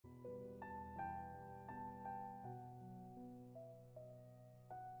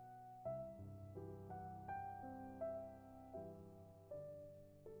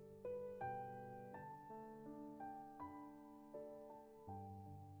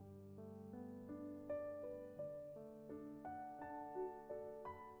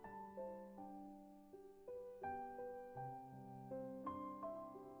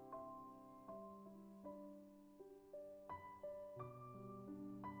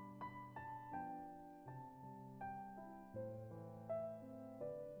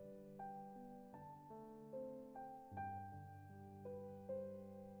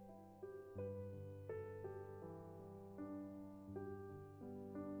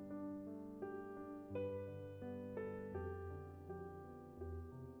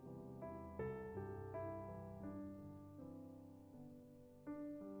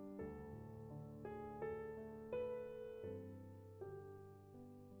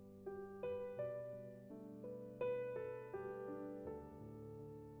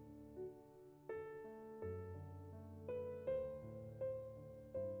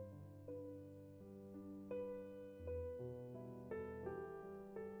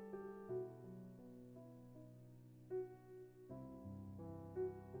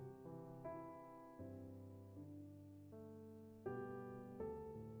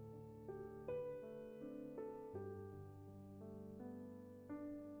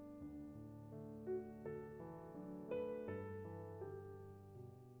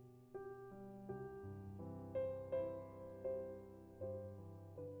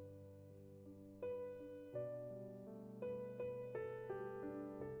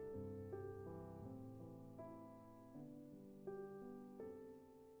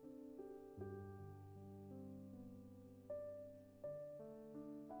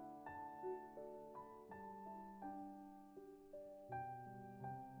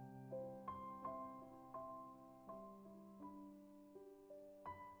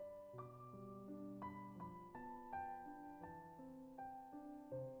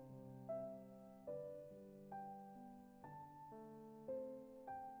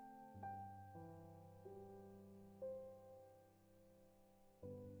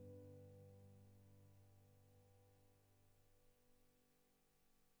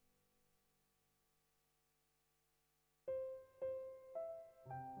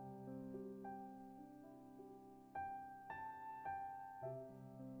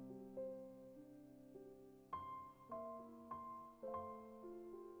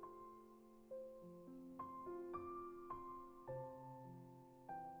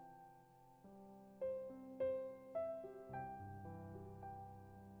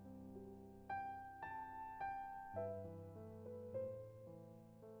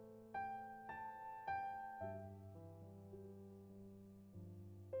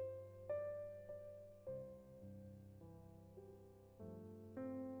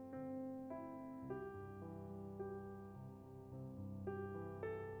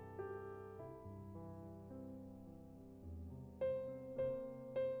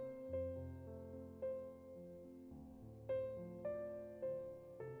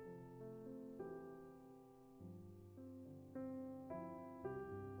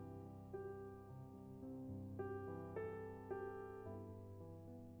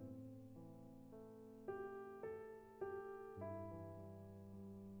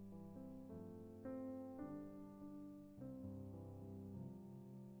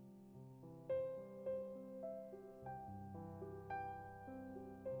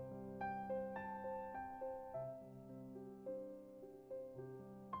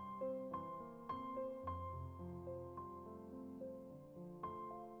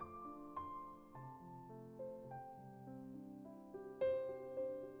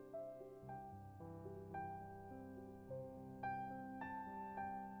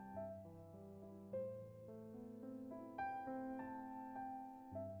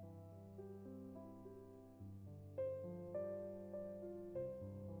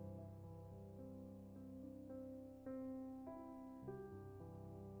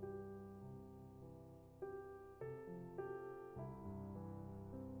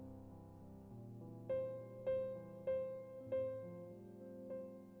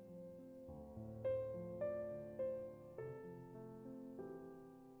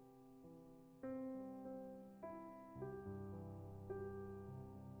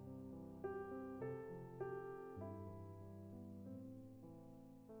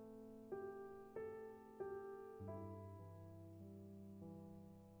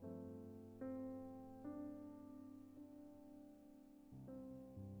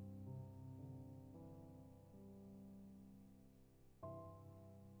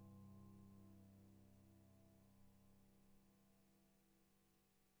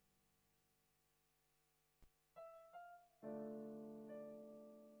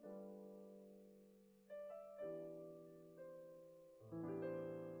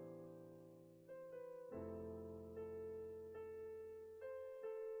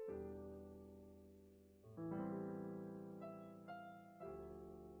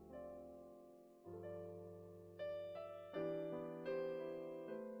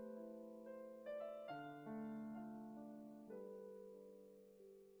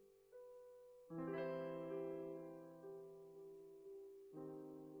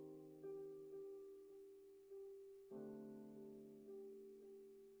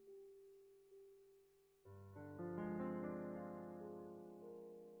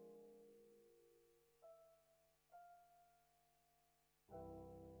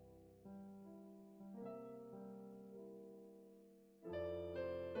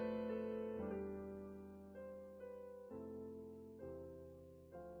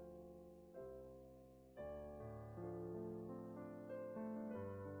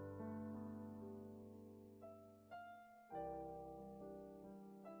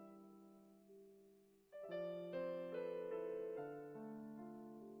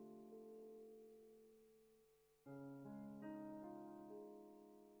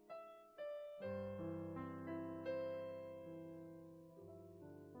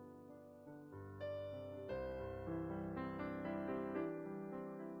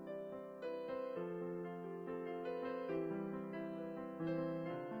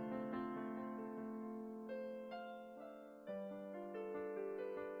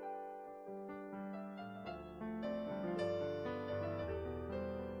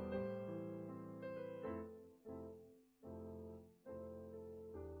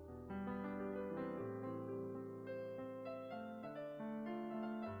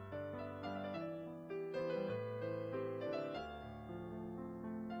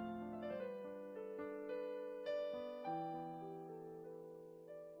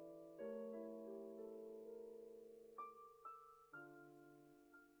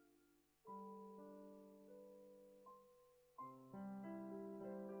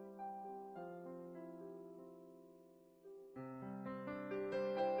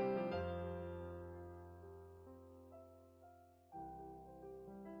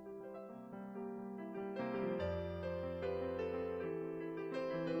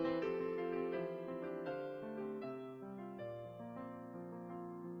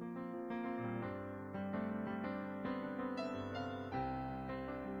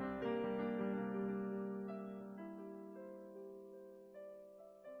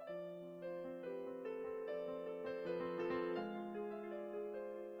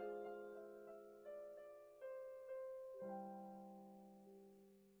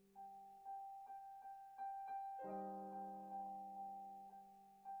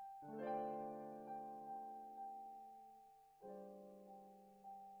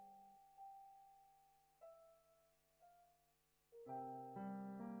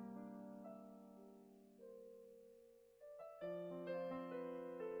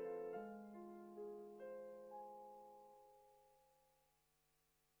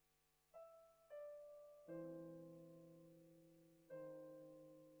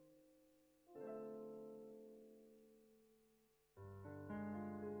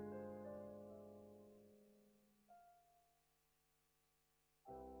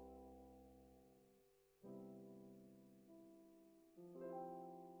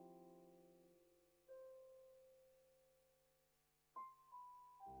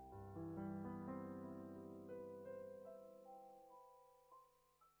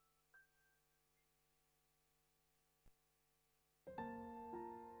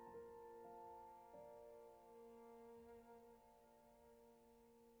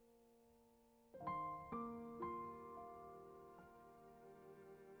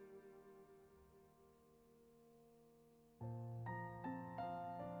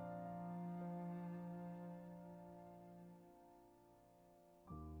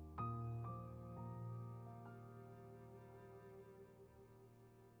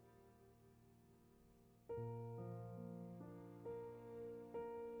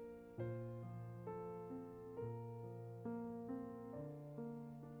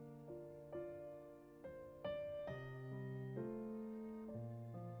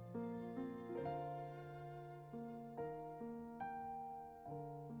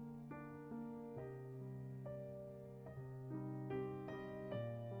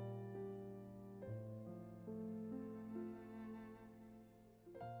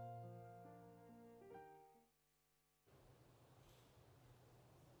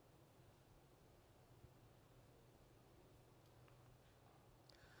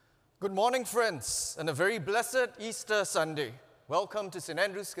Good morning, friends, and a very blessed Easter Sunday. Welcome to St.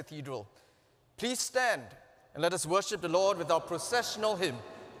 Andrew's Cathedral. Please stand and let us worship the Lord with our processional hymn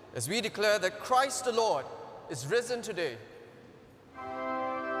as we declare that Christ the Lord is risen today.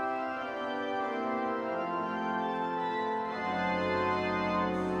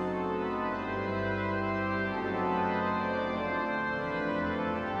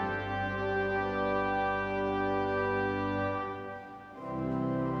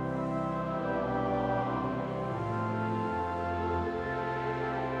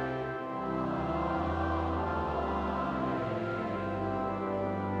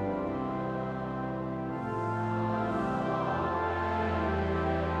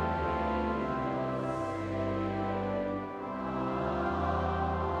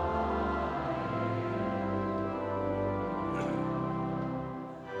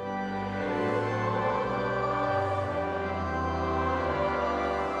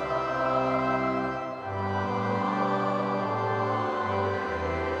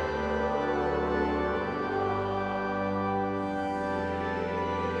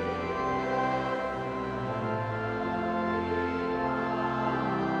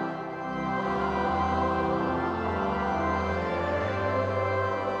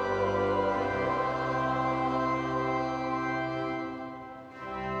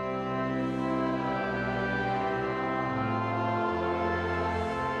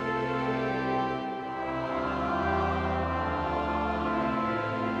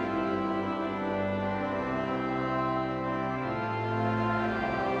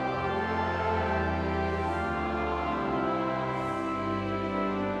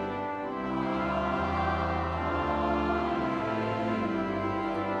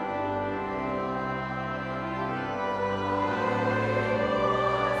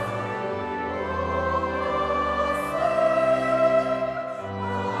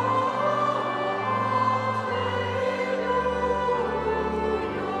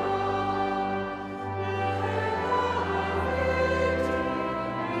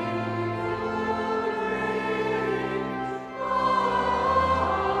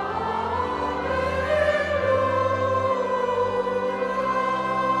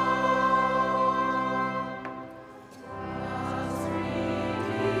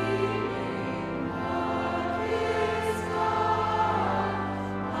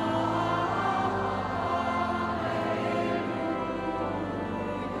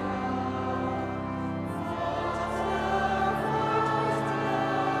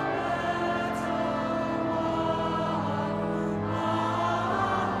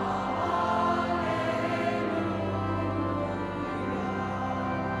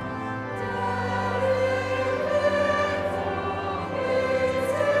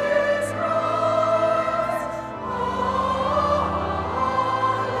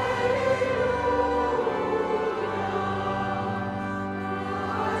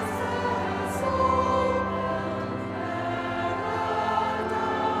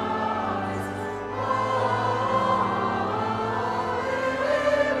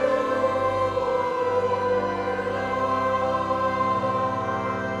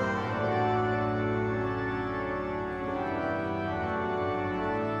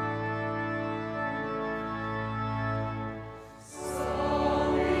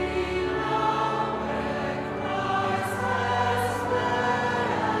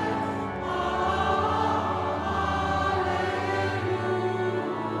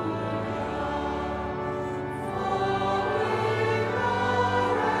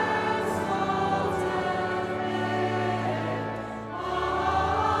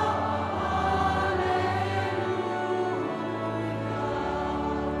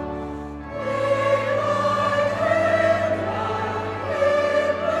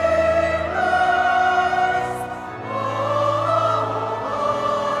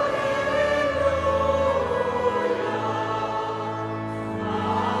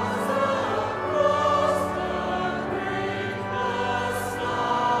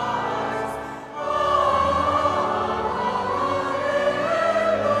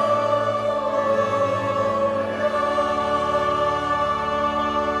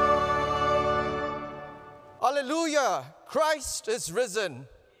 Hallelujah! Christ is risen.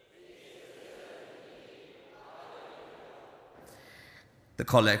 The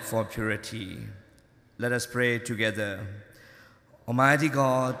Collect for Purity. Let us pray together. Almighty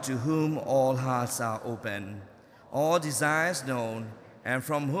God, to whom all hearts are open, all desires known, and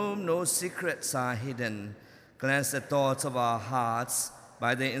from whom no secrets are hidden, cleanse the thoughts of our hearts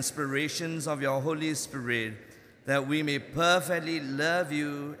by the inspirations of your Holy Spirit, that we may perfectly love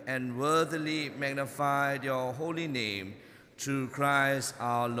you and worthily magnify your holy name, through Christ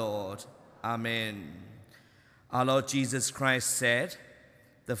our Lord. Amen. Our Lord Jesus Christ said,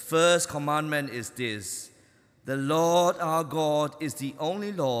 "The first commandment is this: the Lord our God is the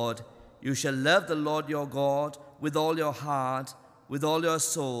only Lord. You shall love the Lord your God with all your heart, with all your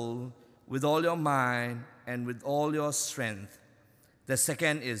soul, with all your mind, and with all your strength. The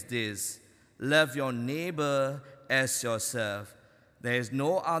second is this: love your neighbor as yourself. There is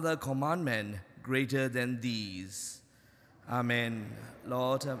no other commandment greater than these." Amen.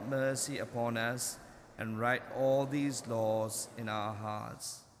 Lord, have mercy upon us and write all these laws in our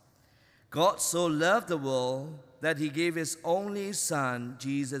hearts. God so loved the world that he gave his only Son,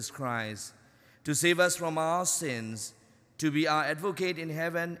 Jesus Christ, to save us from our sins, to be our advocate in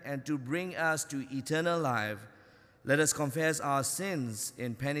heaven, and to bring us to eternal life. Let us confess our sins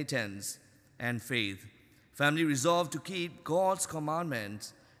in penitence and faith. Family, resolve to keep God's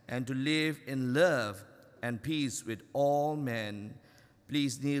commandments and to live in love and peace with all men.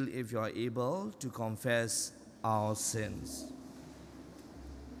 Please kneel if you are able to confess our sins.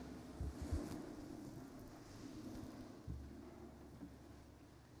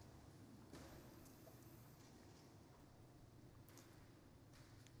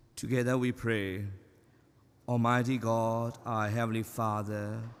 Together we pray. Almighty God, our Heavenly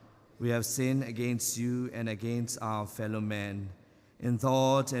Father, we have sinned against you and against our fellow men, in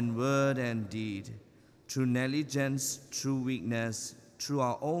thought and word and deed, through negligence, through weakness, through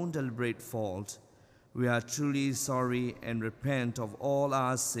our own deliberate fault. We are truly sorry and repent of all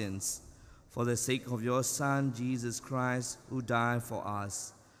our sins, for the sake of your Son, Jesus Christ, who died for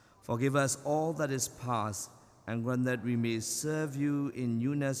us. Forgive us all that is past, and grant that we may serve you in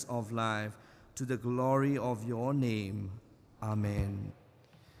newness of life, to the glory of your name. Amen.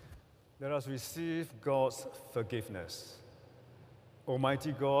 Let us receive God's forgiveness.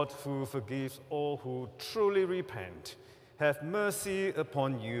 Almighty God, who forgives all who truly repent, have mercy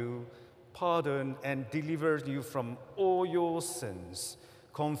upon you, pardon and deliver you from all your sins,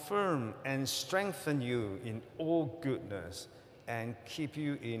 confirm and strengthen you in all goodness, and keep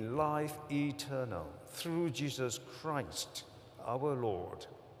you in life eternal, through Jesus Christ, our Lord.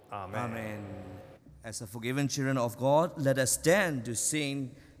 Amen. Amen. As the forgiven children of God, let us stand to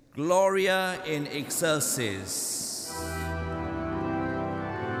sing Gloria in Excelsis.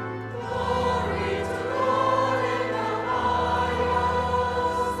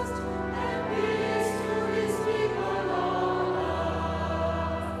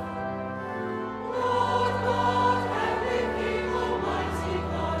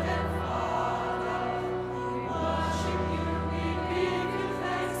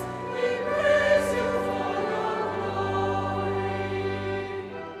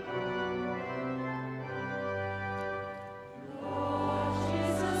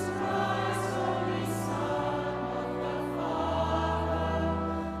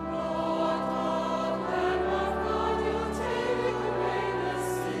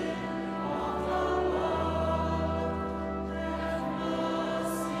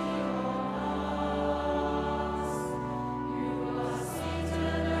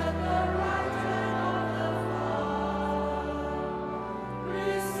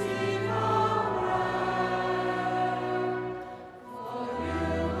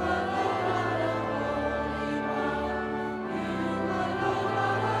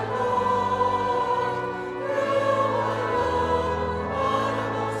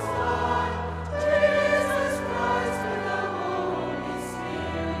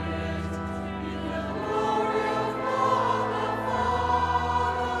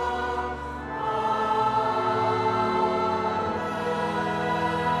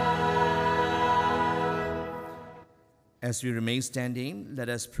 As we remain standing, let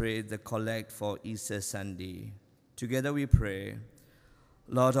us pray the collect for Easter Sunday. Together we pray.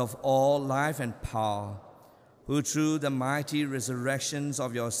 Lord of all life and power, who through the mighty resurrections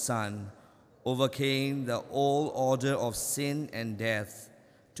of your Son overcame the old order of sin and death,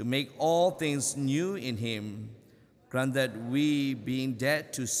 to make all things new in him, grant that we, being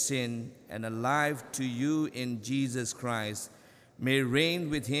dead to sin and alive to you in Jesus Christ, may reign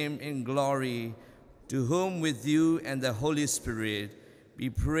with him in glory, to whom with you and the Holy Spirit be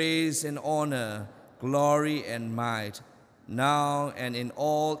praise and honor, glory and might, now and in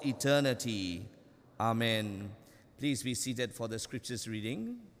all eternity. Amen. Please be seated for the scriptures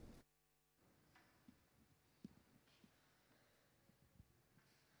reading.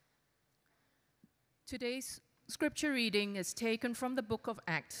 Today's scripture reading is taken from the book of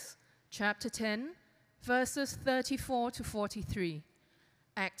Acts, chapter 10, verses 34 to 43.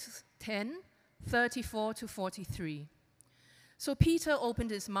 Acts 10, 34 to 43. So Peter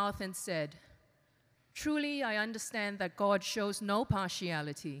opened his mouth and said, Truly, I understand that God shows no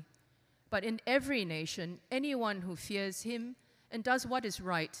partiality, but in every nation, anyone who fears him and does what is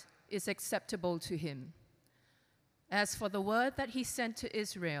right is acceptable to him. As for the word that he sent to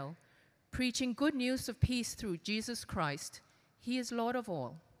Israel, preaching good news of peace through Jesus Christ, he is Lord of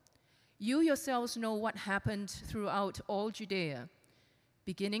all. You yourselves know what happened throughout all Judea,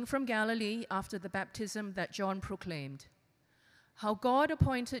 beginning from Galilee after the baptism that John proclaimed, how God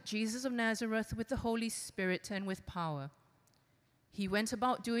appointed Jesus of Nazareth with the Holy Spirit and with power. He went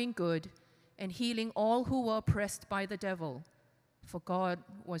about doing good and healing all who were oppressed by the devil, for God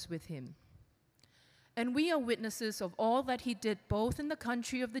was with him. And we are witnesses of all that he did both in the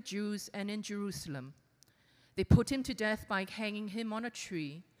country of the Jews and in Jerusalem. They put him to death by hanging him on a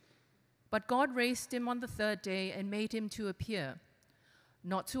tree, but God raised him on the third day and made him to appear,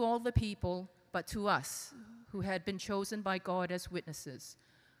 not to all the people, but to us, who had been chosen by God as witnesses,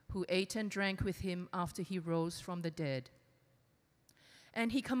 who ate and drank with him after he rose from the dead.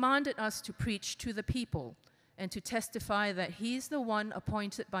 And he commanded us to preach to the people and to testify that he is the one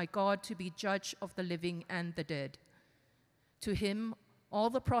appointed by God to be judge of the living and the dead. To him, all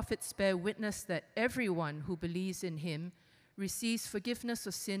the prophets bear witness that everyone who believes in him receives forgiveness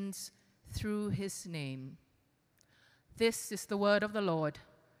of sins through his name. This is the word of the Lord.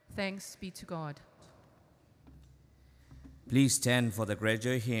 Thanks be to God. Please stand for the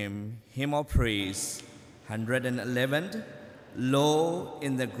gradual hymn of praise, 111, Low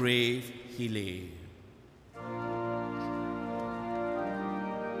in the grave he lay.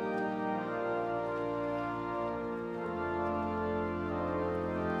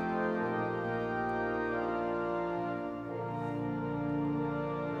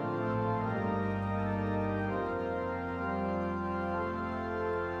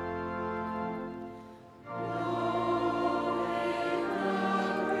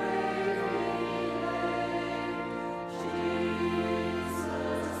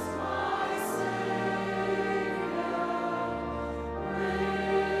 Jesus, my Savior.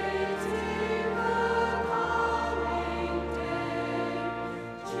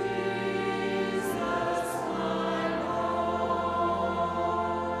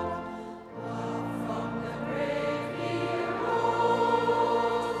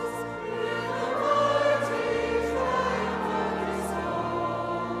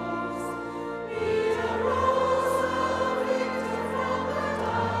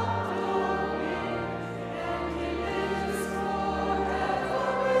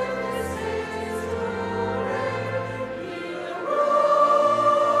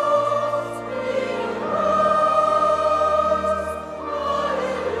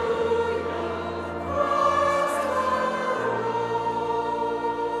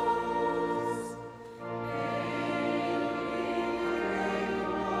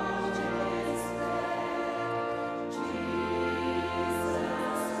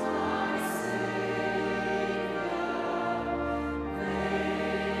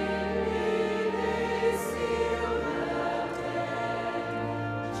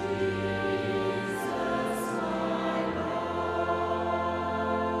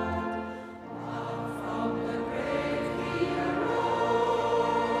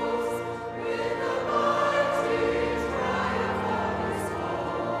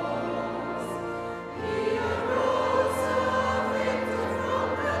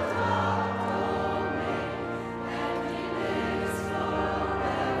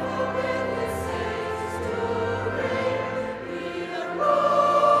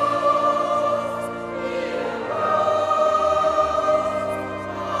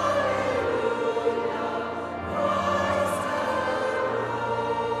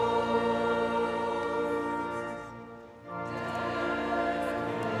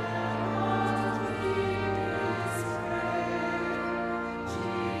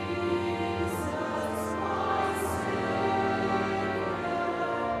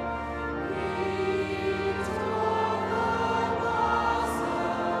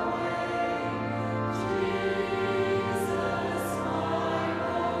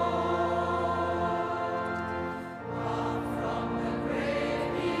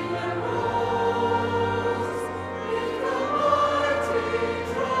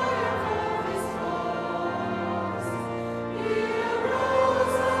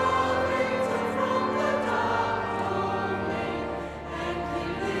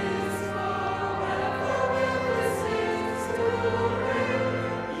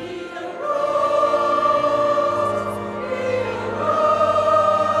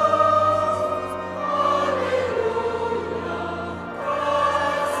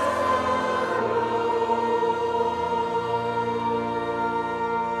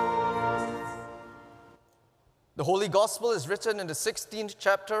 The Holy Gospel is written in the 16th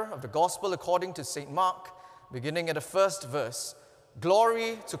chapter of the Gospel according to St. Mark, beginning at the first verse.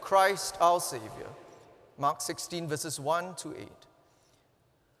 Glory to Christ our Savior. Mark 16, verses 1 to 8.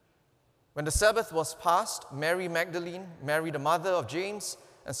 When the Sabbath was past, Mary Magdalene, Mary the mother of James,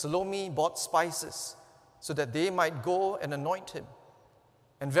 and Salome bought spices, so that they might go and anoint him.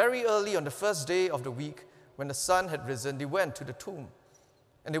 And very early on the first day of the week, when the sun had risen, they went to the tomb.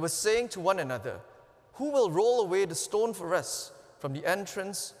 And they were saying to one another, "Who will roll away the stone for us from the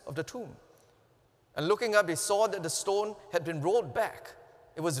entrance of the tomb?" And looking up, they saw that the stone had been rolled back.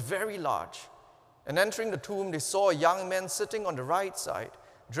 It was very large. And entering the tomb, they saw a young man sitting on the right side,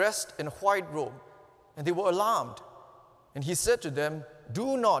 dressed in a white robe, and they were alarmed. And he said to them,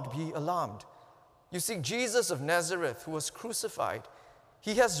 "Do not be alarmed. You seek Jesus of Nazareth, who was crucified.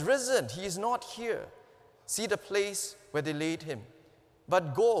 He has risen. He is not here. See the place where they laid him.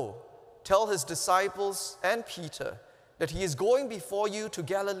 But go, tell his disciples and Peter that he is going before you to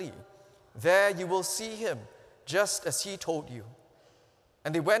Galilee. There you will see him, just as he told you."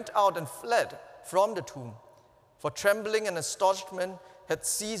 And they went out and fled from the tomb, for trembling and astonishment had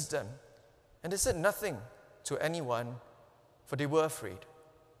seized them. And they said nothing to anyone, for they were afraid.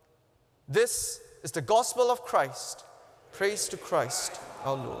 This is the gospel of Christ. Praise to Christ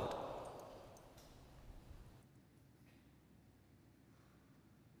our Lord.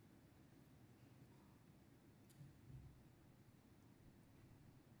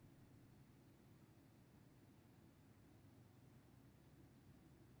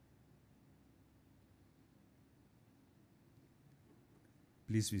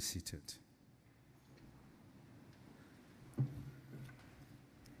 Please be seated.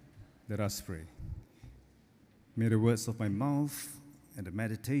 Let us pray. May the words of my mouth and the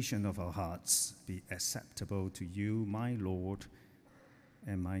meditation of our hearts be acceptable to you, my Lord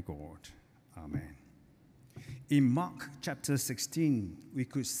and my God. Amen. In Mark chapter 16, we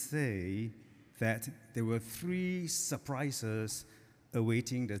could say that there were 3 surprises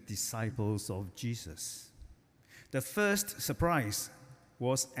awaiting the disciples of Jesus. The first surprise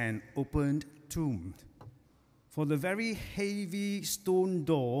was an opened tomb, for the very heavy stone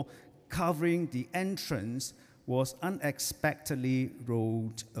door covering the entrance was unexpectedly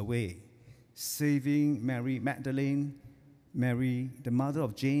rolled away, saving Mary Magdalene, Mary the mother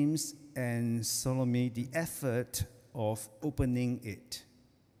of James, and Salome the effort of opening it.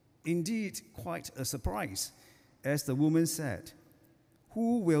 Indeed, quite a surprise, as the woman said,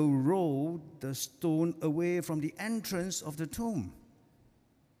 "Who will roll the stone away from the entrance of the tomb?"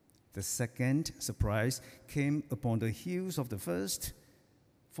 The second surprise came upon the heels of the first,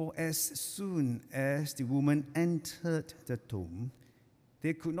 for as soon as the woman entered the tomb,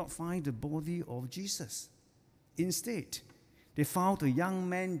 they could not find the body of Jesus. Instead, they found a young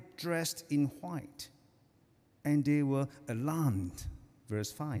man dressed in white, and they were alarmed.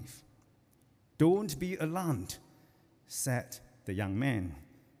 Verse 5. "Don't be alarmed," said the young man.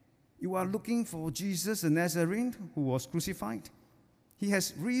 "You are looking for Jesus the Nazarene who was crucified? He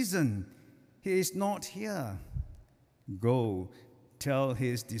has risen. He is not here. Go, tell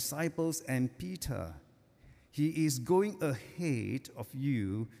his disciples and Peter, he is going ahead of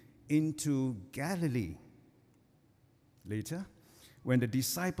you into Galilee." Later, when the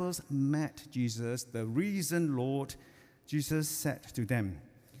disciples met Jesus, the risen Lord, Jesus said to them,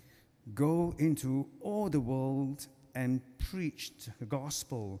 "Go into all the world and preach the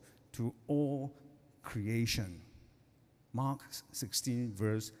gospel to all creation." Mark 16,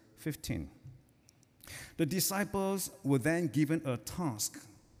 verse 15. The disciples were then given a task.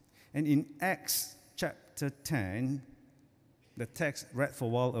 And in Acts chapter 10, the text read for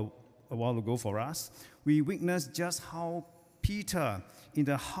a while ago for us, we witness just how Peter in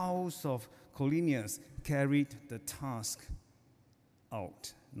the house of Cornelius carried the task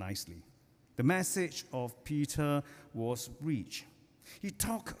out nicely. The message of Peter was rich. He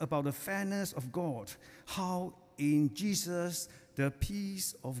talked about the fairness of God, how in Jesus the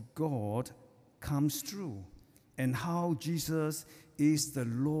peace of God comes through, and how Jesus is the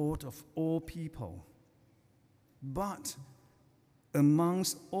Lord of all people. But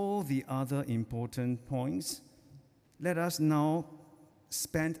amongst all the other important points, let us now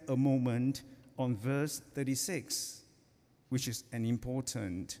spend a moment on verse 36, which is an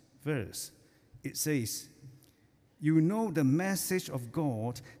important verse. It says, "You know the message of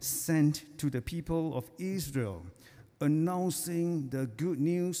God sent to the people of Israel, announcing the good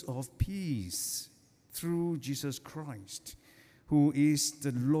news of peace through Jesus Christ, who is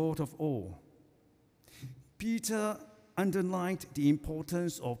the Lord of all." Peter underlined the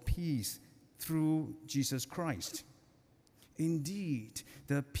importance of peace through Jesus Christ. indeed,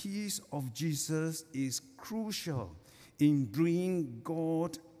 the peace of Jesus is crucial in bringing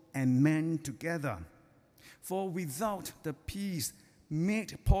God and man together. For without the peace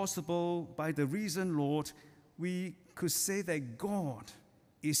made possible by the risen Lord, we could say that God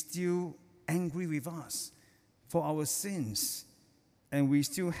is still angry with us for our sins, and we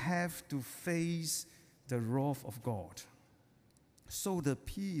still have to face the wrath of God. So the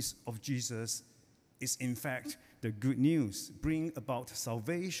peace of Jesus is in fact the good news, bring about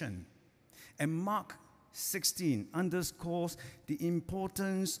salvation. And Mark 16 underscores the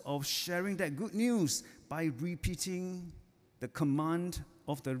importance of sharing that good news by repeating the command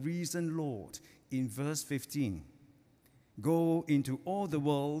of the risen Lord in verse 15. Go into all the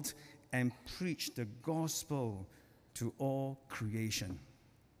world and preach the gospel to all creation.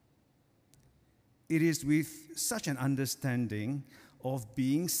 It is with such an understanding of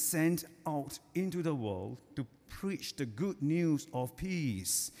being sent out into the world to preach the good news of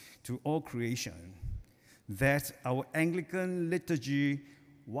peace to all creation that our Anglican liturgy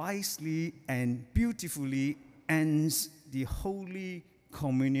wisely and beautifully ends the Holy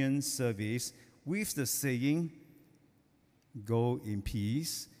Communion service with the saying, "Go in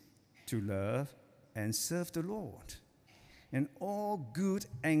peace to love and serve the Lord." And all good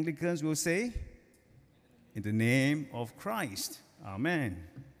Anglicans will say, "In the name of Christ, Amen."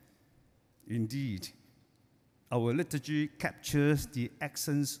 Indeed, our liturgy captures the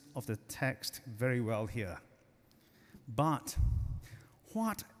essence of the text very well here. But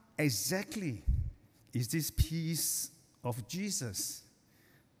what exactly is this peace of Jesus?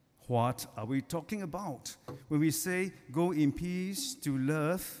 What are we talking about when we say, "Go in peace to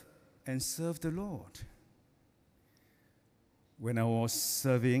love and serve the Lord"? When I was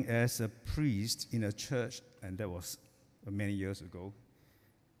serving as a priest in a church, and that was many years ago,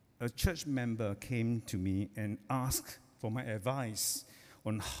 a church member came to me and asked for my advice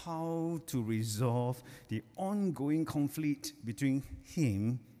on how to resolve the ongoing conflict between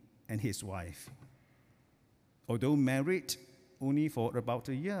him and his wife. Although married only for about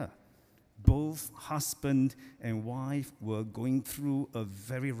a year, both husband and wife were going through a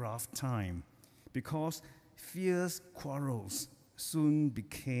very rough time because fierce quarrels soon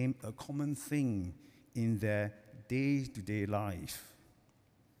became a common thing in their day-to-day life.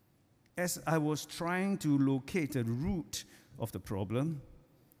 As I was trying to locate the root of the problem,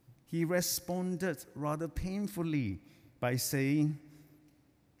 he responded rather painfully by saying,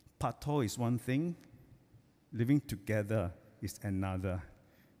 "Pato is one thing, living together is another."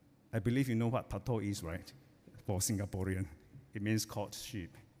 I believe you know what pato is, right? For Singaporean, it means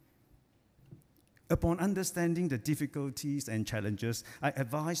courtship. Upon understanding the difficulties and challenges, I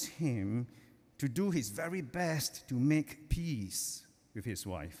advised him to do his very best to make peace with his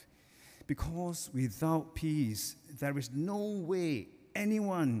wife. Because without peace, there is no way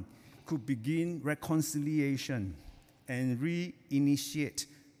anyone could begin reconciliation and reinitiate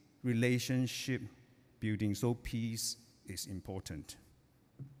relationship building. So peace is important.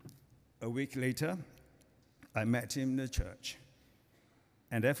 A week later, I met him in the church,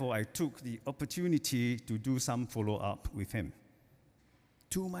 and therefore I took the opportunity to do some follow-up with him.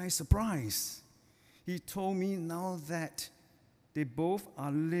 To my surprise, he told me now that they both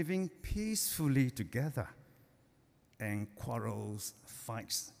are living peacefully together, and quarrels,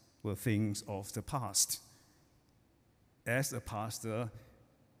 fights were things of the past. As a pastor,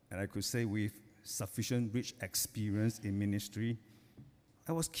 and I could say with sufficient rich experience in ministry,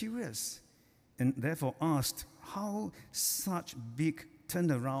 I was curious and therefore asked how such big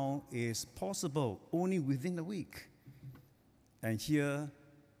turnaround is possible only within a week. And here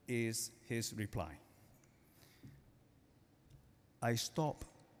is his reply. I stopped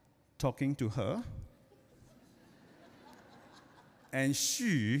talking to her, and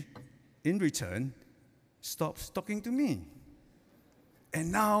she, in return, stopped talking to me.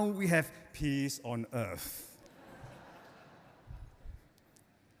 And now we have peace on earth.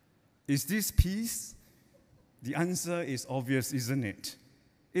 Is this peace? The answer is obvious, isn't it?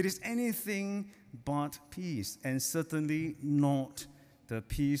 It is anything but peace, and certainly not the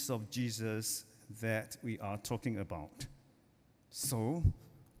peace of Jesus that we are talking about. So,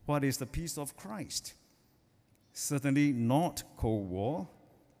 what is the peace of Christ? Certainly not Cold War.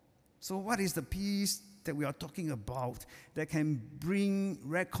 So what is the peace that we are talking about that can bring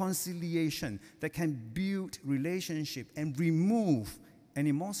reconciliation, that can build relationship and remove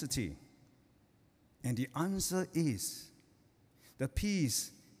animosity? And the answer is, the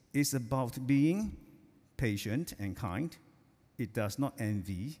peace is about being patient and kind. It does not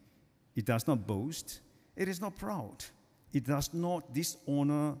envy. It does not boast. It is not proud. It does not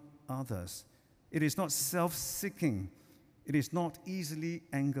dishonor others. It is not self-seeking. It is not easily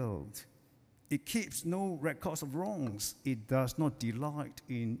angered. It keeps no records of wrongs. It does not delight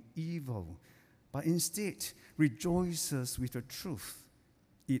in evil, but instead rejoices with the truth.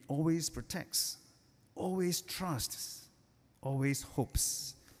 It always protects, always trusts, always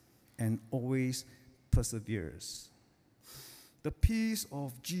hopes, and always perseveres. The peace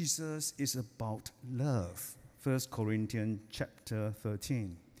of Jesus is about love. 1 Corinthians chapter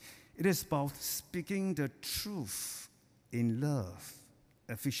 13. It is about speaking the truth in love.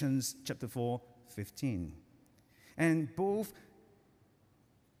 Ephesians chapter 4:15. And both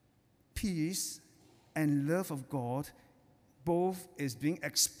peace and love of God, both is being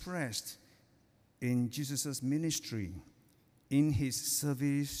expressed in Jesus' ministry, in his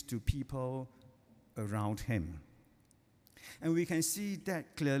service to people around him. And we can see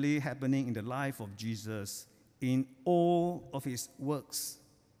that clearly happening in the life of Jesus in all of his works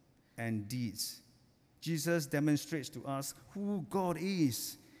and deeds. Jesus demonstrates to us who God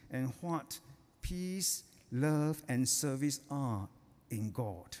is and what peace, love, and service are in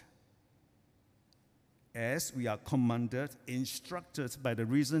God. As we are commanded, instructed by the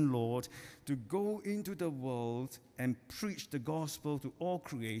risen Lord to go into the world and preach the gospel to all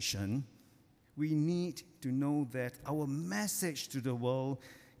creation, we need to know that our message to the world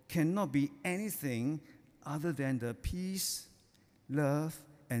cannot be anything other than the peace, love,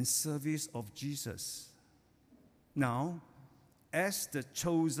 and service of Jesus. Now, as the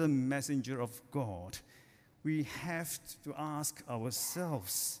chosen messenger of God, we have to ask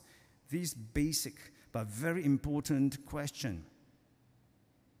ourselves this basic but very important question.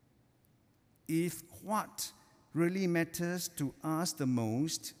 If what really matters to us the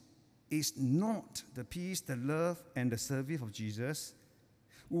most is not the peace, the love, and the service of Jesus,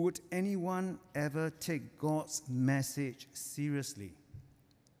 would anyone ever take God's message seriously?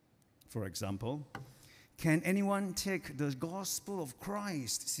 For example, can anyone take the gospel of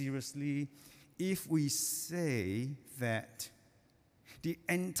Christ seriously if we say that the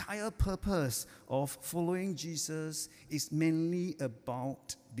entire purpose of following Jesus is mainly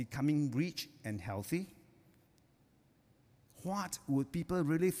about becoming rich and healthy? What would people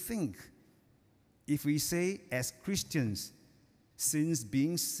really think if we say, as Christians, since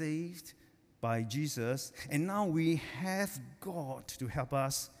being saved by Jesus, and now we have God to help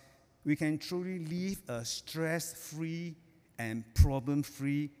us, we can truly live a stress-free and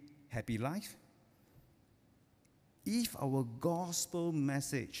problem-free happy life? If our gospel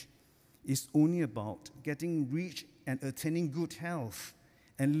message is only about getting rich and attaining good health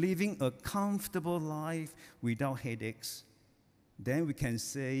and living a comfortable life without headaches, then we can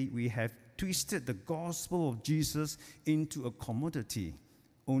say we have twisted the gospel of Jesus into a commodity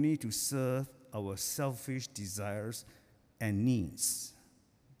only to serve our selfish desires and needs.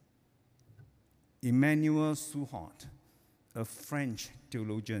 Emmanuel Suhart, a French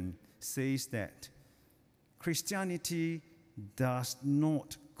theologian, says that Christianity does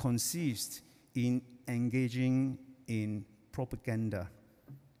not consist in engaging in propaganda,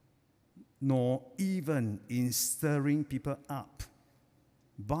 nor even in stirring people up,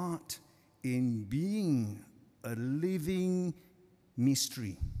 but in being a living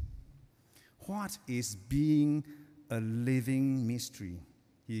mystery. What is being a living mystery?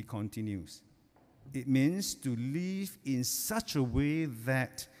 He continues. It means to live in such a way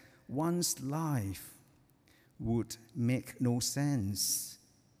that one's life would make no sense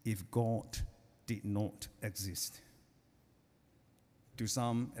if God did not exist. To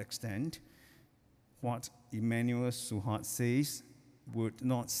some extent, what Emmanuel Suhart says would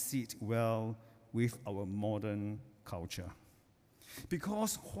not sit well with our modern culture.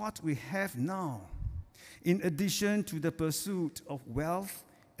 Because what we have now, in addition to the pursuit of wealth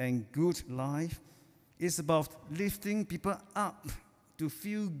and good life, is about lifting people up to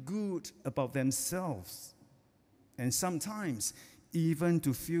feel good about themselves, and sometimes even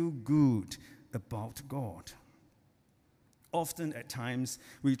to feel good about God. Often at times,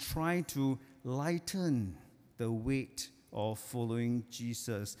 we try to lighten the weight of following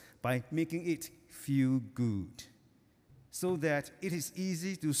Jesus by making it feel good, so that it is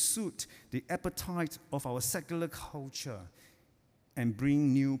easy to suit the appetite of our secular culture and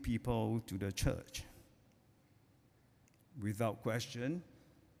bring new people to the church. Without question,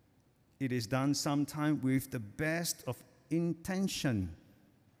 it is done sometimes with the best of intention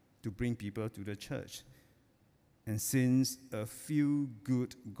to bring people to the church. And since a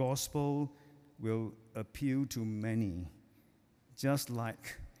feel-good gospel will appeal to many, just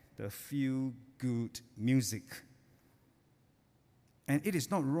like the feel-good music. And it is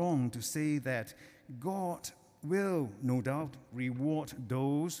not wrong to say that God will, no doubt, reward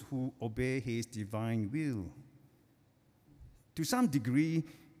those who obey his divine will. To some degree,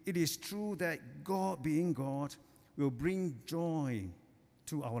 it is true that God, being God, will bring joy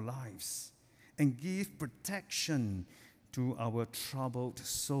to our lives and give protection to our troubled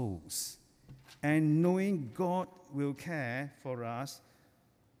souls. And knowing God will care for us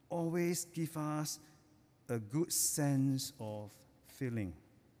always give us a good sense of feeling.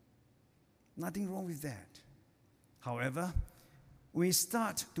 Nothing wrong with that. However, we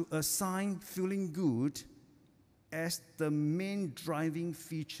start to assign feeling good as the main driving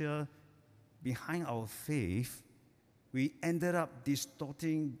feature behind our faith. We ended up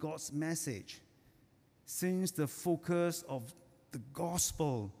distorting God's message, since the focus of the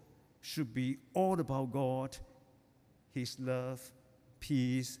gospel should be all about God, His love,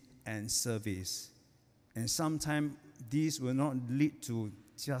 peace, and service. And sometimes these will not lead to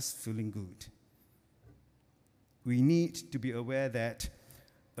just feeling good. We need to be aware that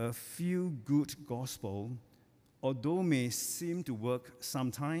a feel-good gospel, although may seem to work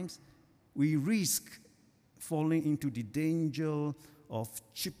sometimes, we risk falling into the danger of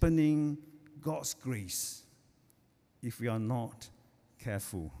cheapening God's grace if we are not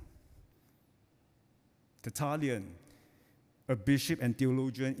careful. Tertullian, a bishop and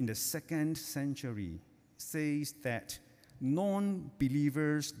theologian in the 2nd century, says that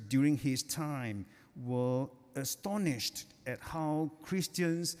non-believers during his time were astonished at how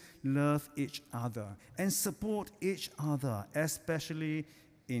Christians love each other and support each other, especially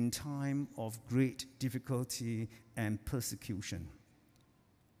in time of great difficulty and persecution.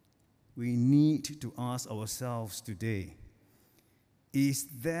 We need to ask ourselves today, is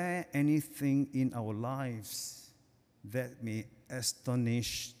there anything in our lives that may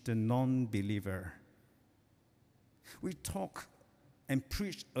astonish the non-believer? We talk and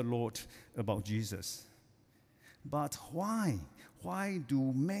preach a lot about Jesus. But why? Why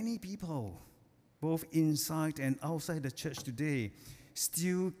do many people, both inside and outside the church today,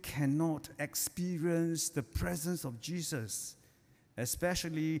 still cannot experience the presence of Jesus,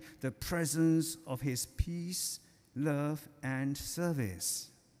 especially the presence of His peace, love, and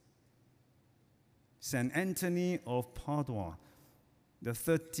service? St. Anthony of Padua, the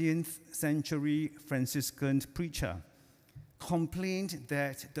 13th century Franciscan preacher, complained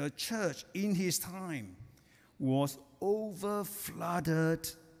that the church in his time was over-flooded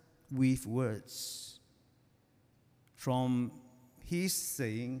with words. From his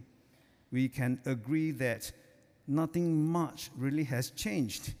saying, we can agree that nothing much really has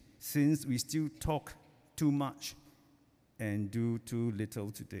changed, since we still talk too much and do too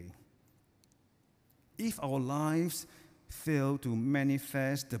little today. If our lives fail to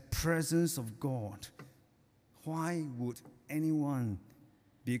manifest the presence of God, why would anyone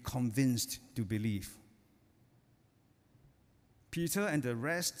be convinced to believe? Peter and the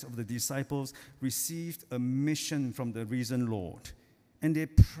rest of the disciples received a mission from the risen Lord, and they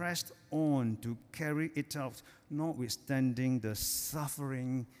pressed on to carry it out, notwithstanding the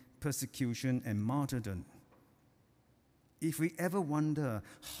suffering, persecution, and martyrdom. If we ever wonder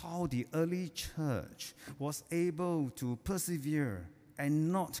how the early church was able to persevere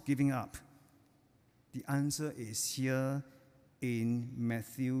and not giving up, the answer is here in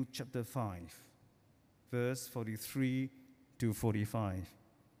Matthew chapter 5, verse 43 to 45,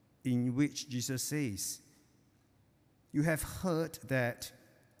 in which Jesus says, "You have heard that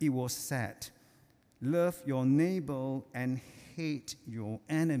it was said, 'Love your neighbor and hate your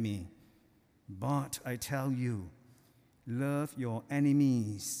enemy.' But I tell you, love your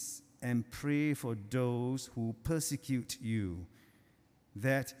enemies and pray for those who persecute you,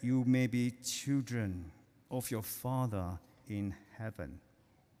 that you may be children of your Father in heaven."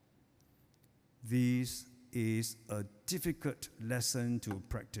 This is a difficult lesson to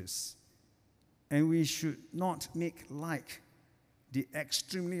practice, and we should not make light the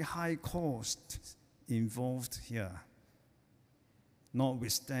extremely high costs involved here.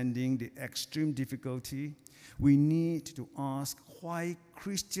 Notwithstanding the extreme difficulty, we need to ask why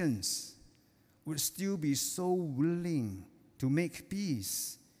Christians would still be so willing to make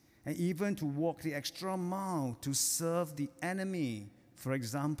peace and even to walk the extra mile to serve the enemy. For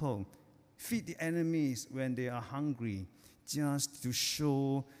example, feed the enemies when they are hungry, just to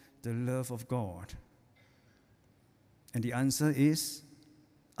show the love of God. And the answer is,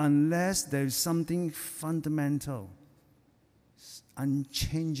 unless there is something fundamental,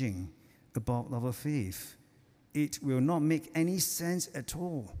 unchanging about our faith, it will not make any sense at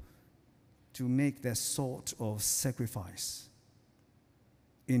all to make that sort of sacrifice.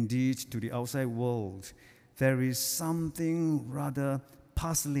 Indeed, to the outside world, there is something rather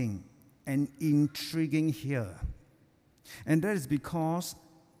puzzling and intriguing here. And that is because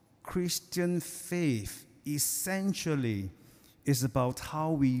Christian faith essentially is about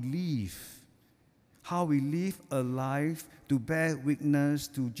how we live a life to bear witness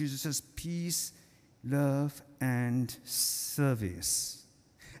to Jesus' peace, love, and service.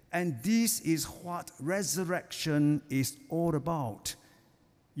 And this is what resurrection is all about,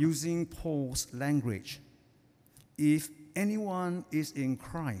 using Paul's language. If anyone is in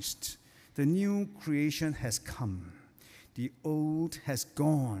Christ, the new creation has come. The old has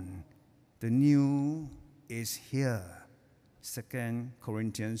gone. The new is here. 2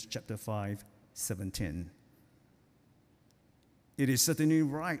 Corinthians chapter 5, 17. It is certainly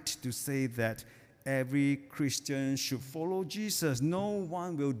right to say that every Christian should follow Jesus. No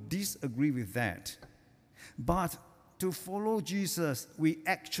one will disagree with that. But to follow Jesus, we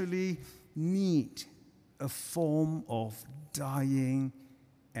actually need a form of dying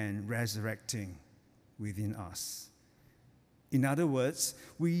and resurrecting within us. In other words,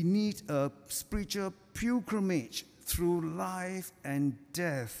 we need a spiritual pilgrimage through life and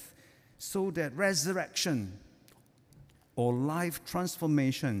death so that resurrection or life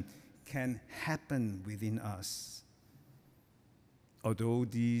transformation can happen within us. Although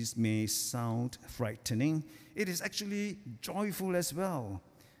these may sound frightening, it is actually joyful as well,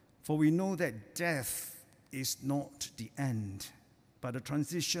 for we know that death is not the end, but a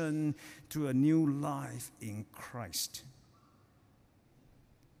transition to a new life in Christ.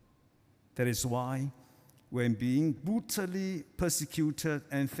 That is why, when being brutally persecuted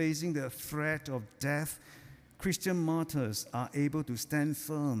and facing the threat of death, Christian martyrs are able to stand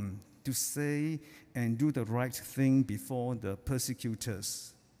firm, to say and do the right thing before the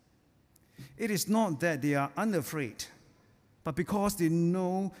persecutors. It is not that they are unafraid, but because they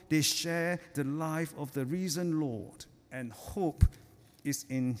know they share the life of the risen Lord, and hope is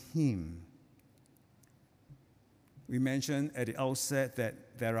in Him. We mentioned at the outset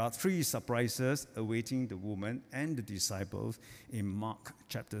that there are 3 surprises awaiting the woman and the disciples in Mark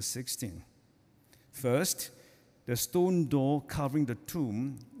chapter 16. First, the stone door covering the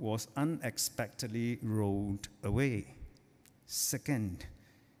tomb was unexpectedly rolled away. Second,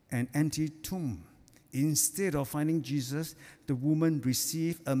 an empty tomb. Instead of finding Jesus, the woman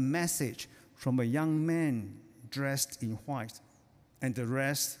received a message from a young man dressed in white, and the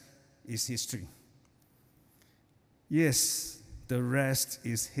rest is history. Yes, the rest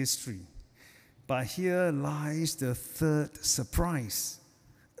is history. But here lies the third surprise,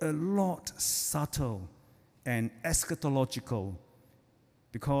 a lot subtle and eschatological,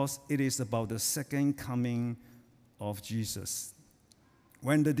 because it is about the second coming of Jesus.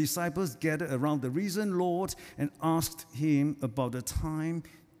 When the disciples gathered around the risen Lord and asked him about the time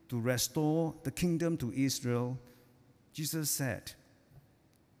to restore the kingdom to Israel, Jesus said,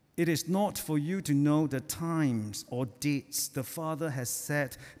 "It is not for you to know the times or dates the Father has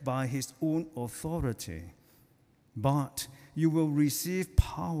set by his own authority, but you will receive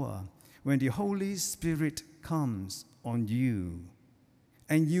power when the Holy Spirit comes on you.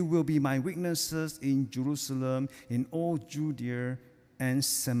 And you will be my witnesses in Jerusalem, in all Judea and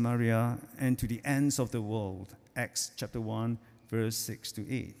Samaria, and to the ends of the world." Acts chapter 1, verse 6 to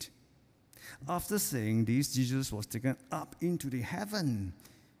 8. After saying this, Jesus was taken up into the heaven,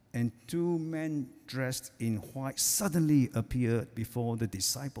 and 2 men dressed in white suddenly appeared before the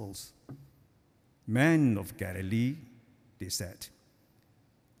disciples. "Men of Galilee," they said,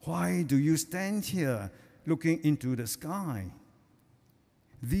 "why do you stand here looking into the sky?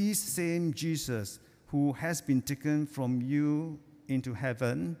 This same Jesus who has been taken from you into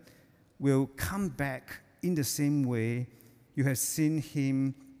heaven will come back in the same way you have seen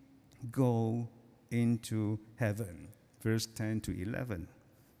him go into heaven." Verse 10 to 11.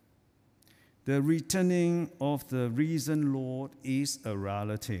 The returning of the risen Lord is a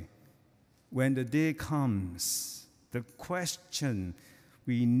reality. When the day comes, the question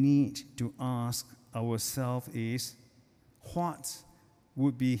we need to ask ourselves is, what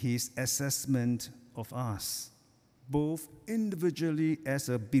would be his assessment of us, both individually as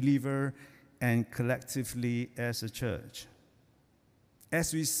a believer and collectively as a church?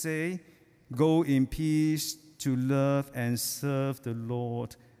 As we say, "Go in peace to love and serve the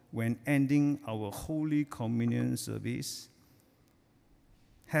Lord," when ending our Holy Communion service,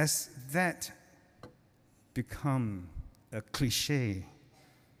 has that become a cliche?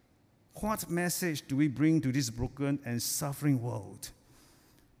 What message do we bring to this broken and suffering world?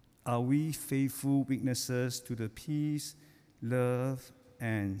 Are we faithful witnesses to the peace, love,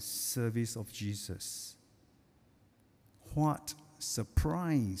 and service of Jesus? What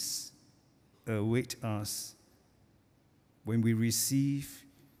surprise awaits us when we receive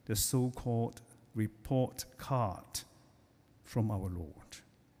the so-called report card from our Lord?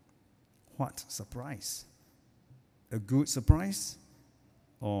 What surprise! a good surprise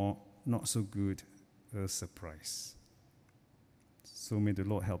or not so good a surprise. So may the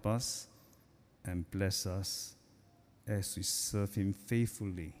Lord help us and bless us as we serve him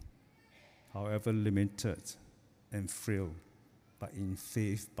faithfully, however limited and frail, but in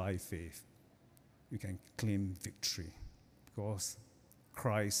faith, by faith, we can claim victory because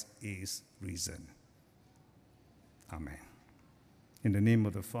Christ is risen. Amen. In the name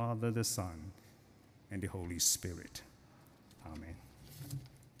of the Father, the Son, and the Holy Spirit. Amen.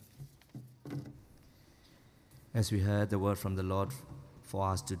 As we heard the word from the Lord for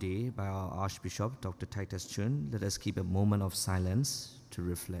us today by our Archbishop, Dr. Titus Chung, let us keep a moment of silence to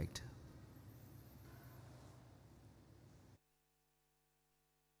reflect.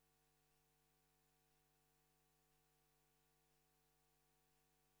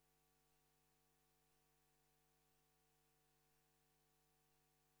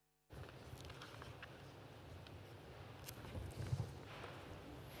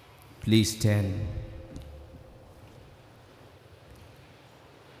 Please stand.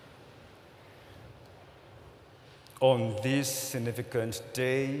 On this significant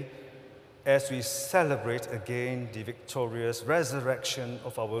day, as we celebrate again the victorious resurrection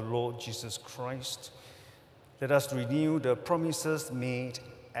of our Lord Jesus Christ, let us renew the promises made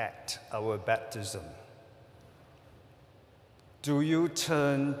at our baptism. Do you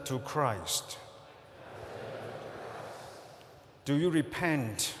turn to Christ? Do you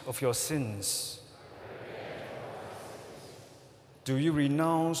repent of your sins? Do you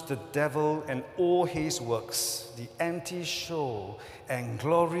renounce the devil and all his works, the empty show and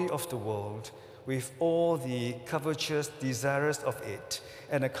glory of the world, with all the covetous desires of it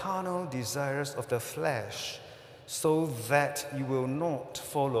and the carnal desires of the flesh, so that you will not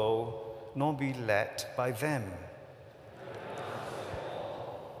follow nor be led by them?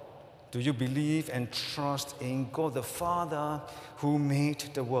 Do you believe and trust in God the Father who made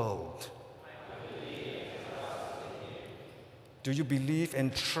the world? Do you believe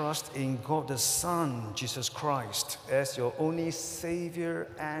and trust in God the Son, Jesus Christ, as your only Savior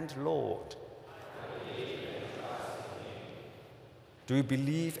and Lord? Do you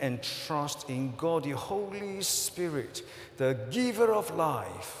believe and trust in God the Holy Spirit, the giver of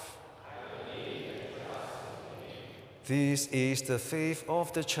life? This is the faith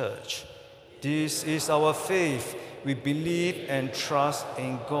of the Church. This is our faith. We believe and trust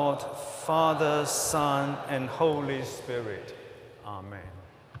in God, Father, Son, and Holy Spirit. Amen.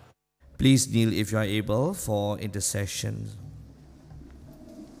 Please kneel if you are able for intercession.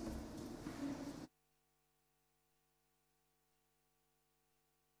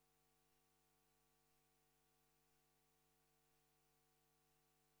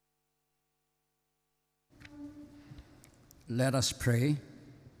 Let us pray.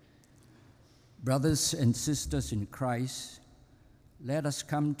 Brothers and sisters in Christ, let us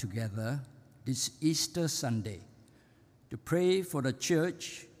come together this Easter Sunday to pray for the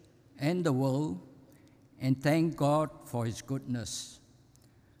church and the world and thank God for his goodness.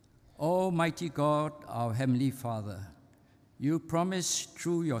 Almighty God, our Heavenly Father, you promised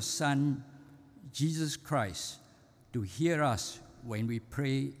through your Son, Jesus Christ, to hear us when we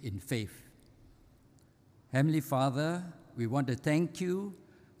pray in faith. Heavenly Father, we want to thank you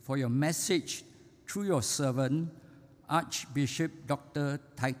for your message through your servant, Archbishop Dr.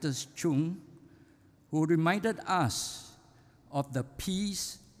 Titus Chung, who reminded us of the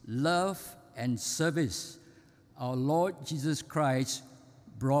peace, love, and service our Lord Jesus Christ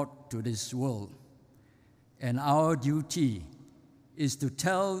brought to this world. And our duty is to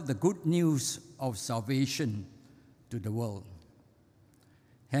tell the good news of salvation to the world.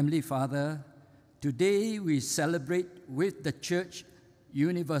 Heavenly Father, today we celebrate with the Church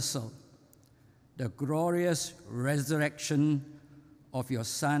Universal the glorious resurrection of your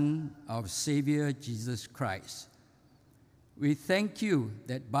Son, our Savior, Jesus Christ. We thank you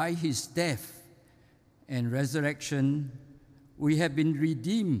that by his death and resurrection, we have been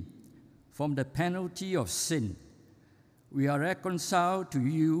redeemed from the penalty of sin. We are reconciled to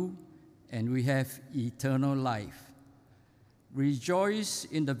you and we have eternal life. Rejoice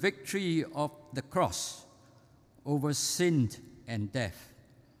in the victory of the cross over sin and death.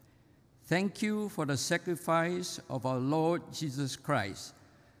 Thank you for the sacrifice of our Lord Jesus Christ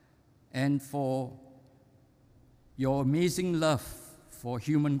and for your amazing love for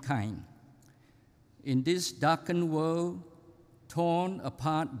humankind. In this darkened world, torn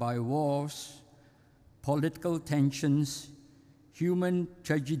apart by wars, political tensions, human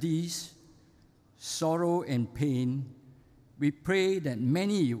tragedies, sorrow and pain, we pray that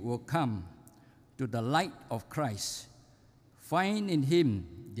many will come to the light of Christ, find in him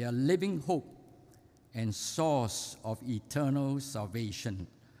their living hope, and source of eternal salvation.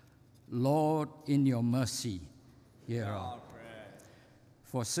 Lord, in your mercy, hear our prayer.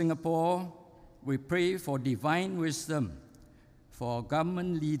 For Singapore, we pray for divine wisdom for our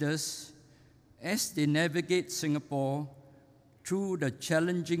government leaders as they navigate Singapore through the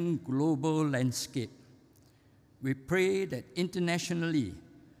challenging global landscape. We pray that internationally,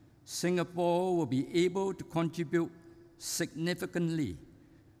 Singapore will be able to contribute significantly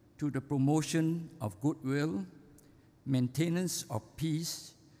to the promotion of goodwill, maintenance of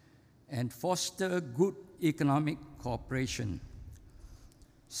peace, and foster good economic cooperation.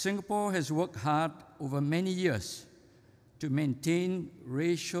 Singapore has worked hard over many years to maintain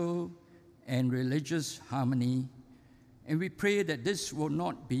racial and religious harmony, and we pray that this will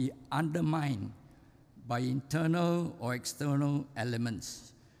not be undermined by internal or external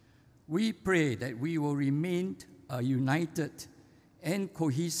elements. We pray that we will remain a united and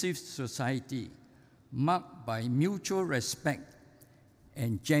cohesive society marked by mutual respect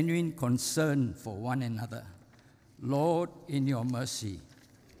and genuine concern for one another. Lord, in your mercy.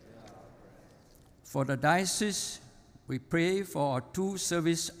 For the diocese, we pray for our two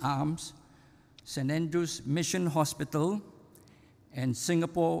service arms, St. Andrew's Mission Hospital and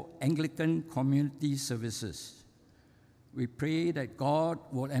Singapore Anglican Community Services. We pray that God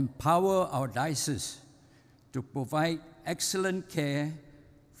will empower our diocese to provide excellent care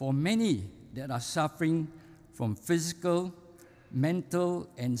for many that are suffering from physical, mental,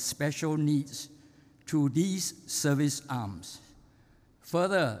 and special needs through these service arms.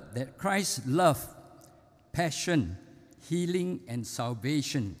 Further, that Christ's love, passion, healing, and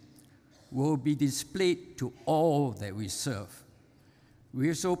salvation will be displayed to all that we serve. We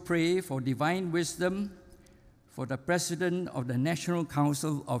also pray for divine wisdom for the President of the National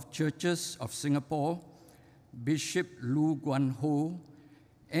Council of Churches of Singapore, Bishop Lu Guan Ho,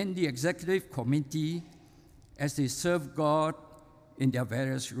 and the Executive Committee as they serve God in their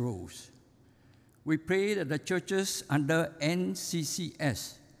various roles. We pray that the churches under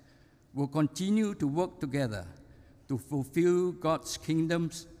NCCS will continue to work together to fulfill God's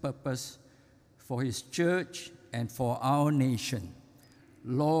kingdom's purpose for His church and for our nation.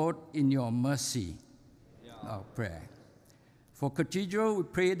 Lord, in your mercy, our prayer. For Cathedral, we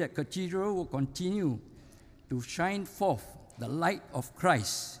pray that Cathedral will continue to shine forth the light of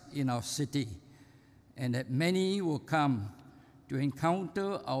Christ in our city, and that many will come to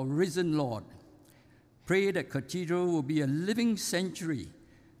encounter our risen Lord. Pray that Cathedral will be a living sanctuary,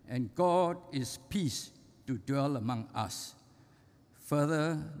 and God is peace to dwell among us.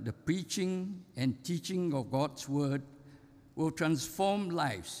 Further, the preaching and teaching of God's word will transform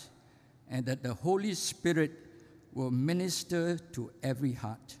lives, and that the Holy Spirit will minister to every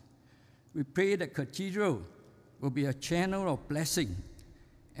heart. We pray that Cathedral will be a channel of blessing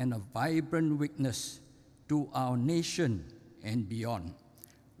and a vibrant witness to our nation and beyond.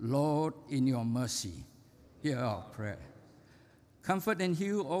 Lord, in your mercy, hear our prayer. Comfort and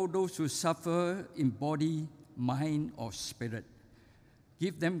heal all those who suffer in body, mind, or spirit.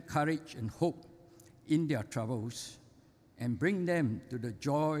 Give them courage and hope in their troubles, and bring them to the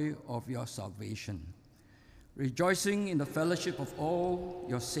joy of your salvation. Rejoicing in the fellowship of all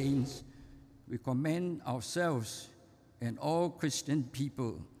your saints, we commend ourselves and all Christian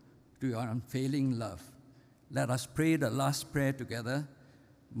people to your unfailing love. Let us pray the last prayer together.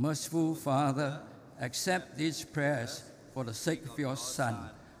 Merciful Father, accept these prayers for the sake of your Son,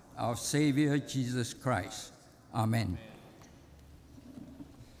 our Savior, Jesus Christ. Amen.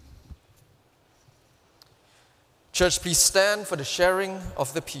 Church, please stand for the sharing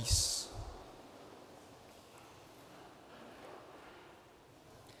of the peace.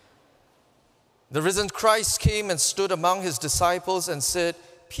 The risen Christ came and stood among his disciples and said,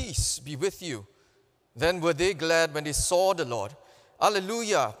 "Peace be with you." Then were they glad when they saw the Lord.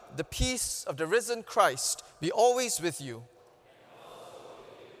 Alleluia! The peace of the risen Christ be always with you.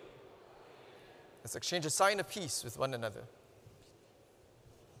 Let's exchange a sign of peace with one another.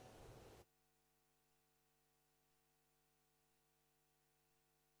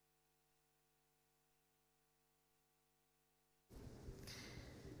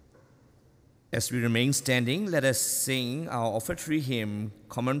 As we remain standing, let us sing our offertory hymn,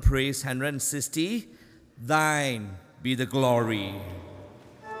 Common Praise 160, Thine be the glory.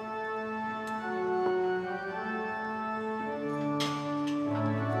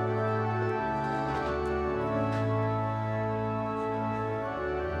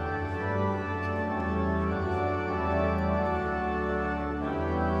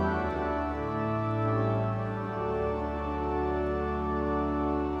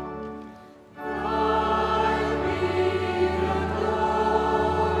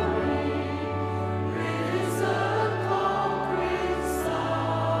 Praise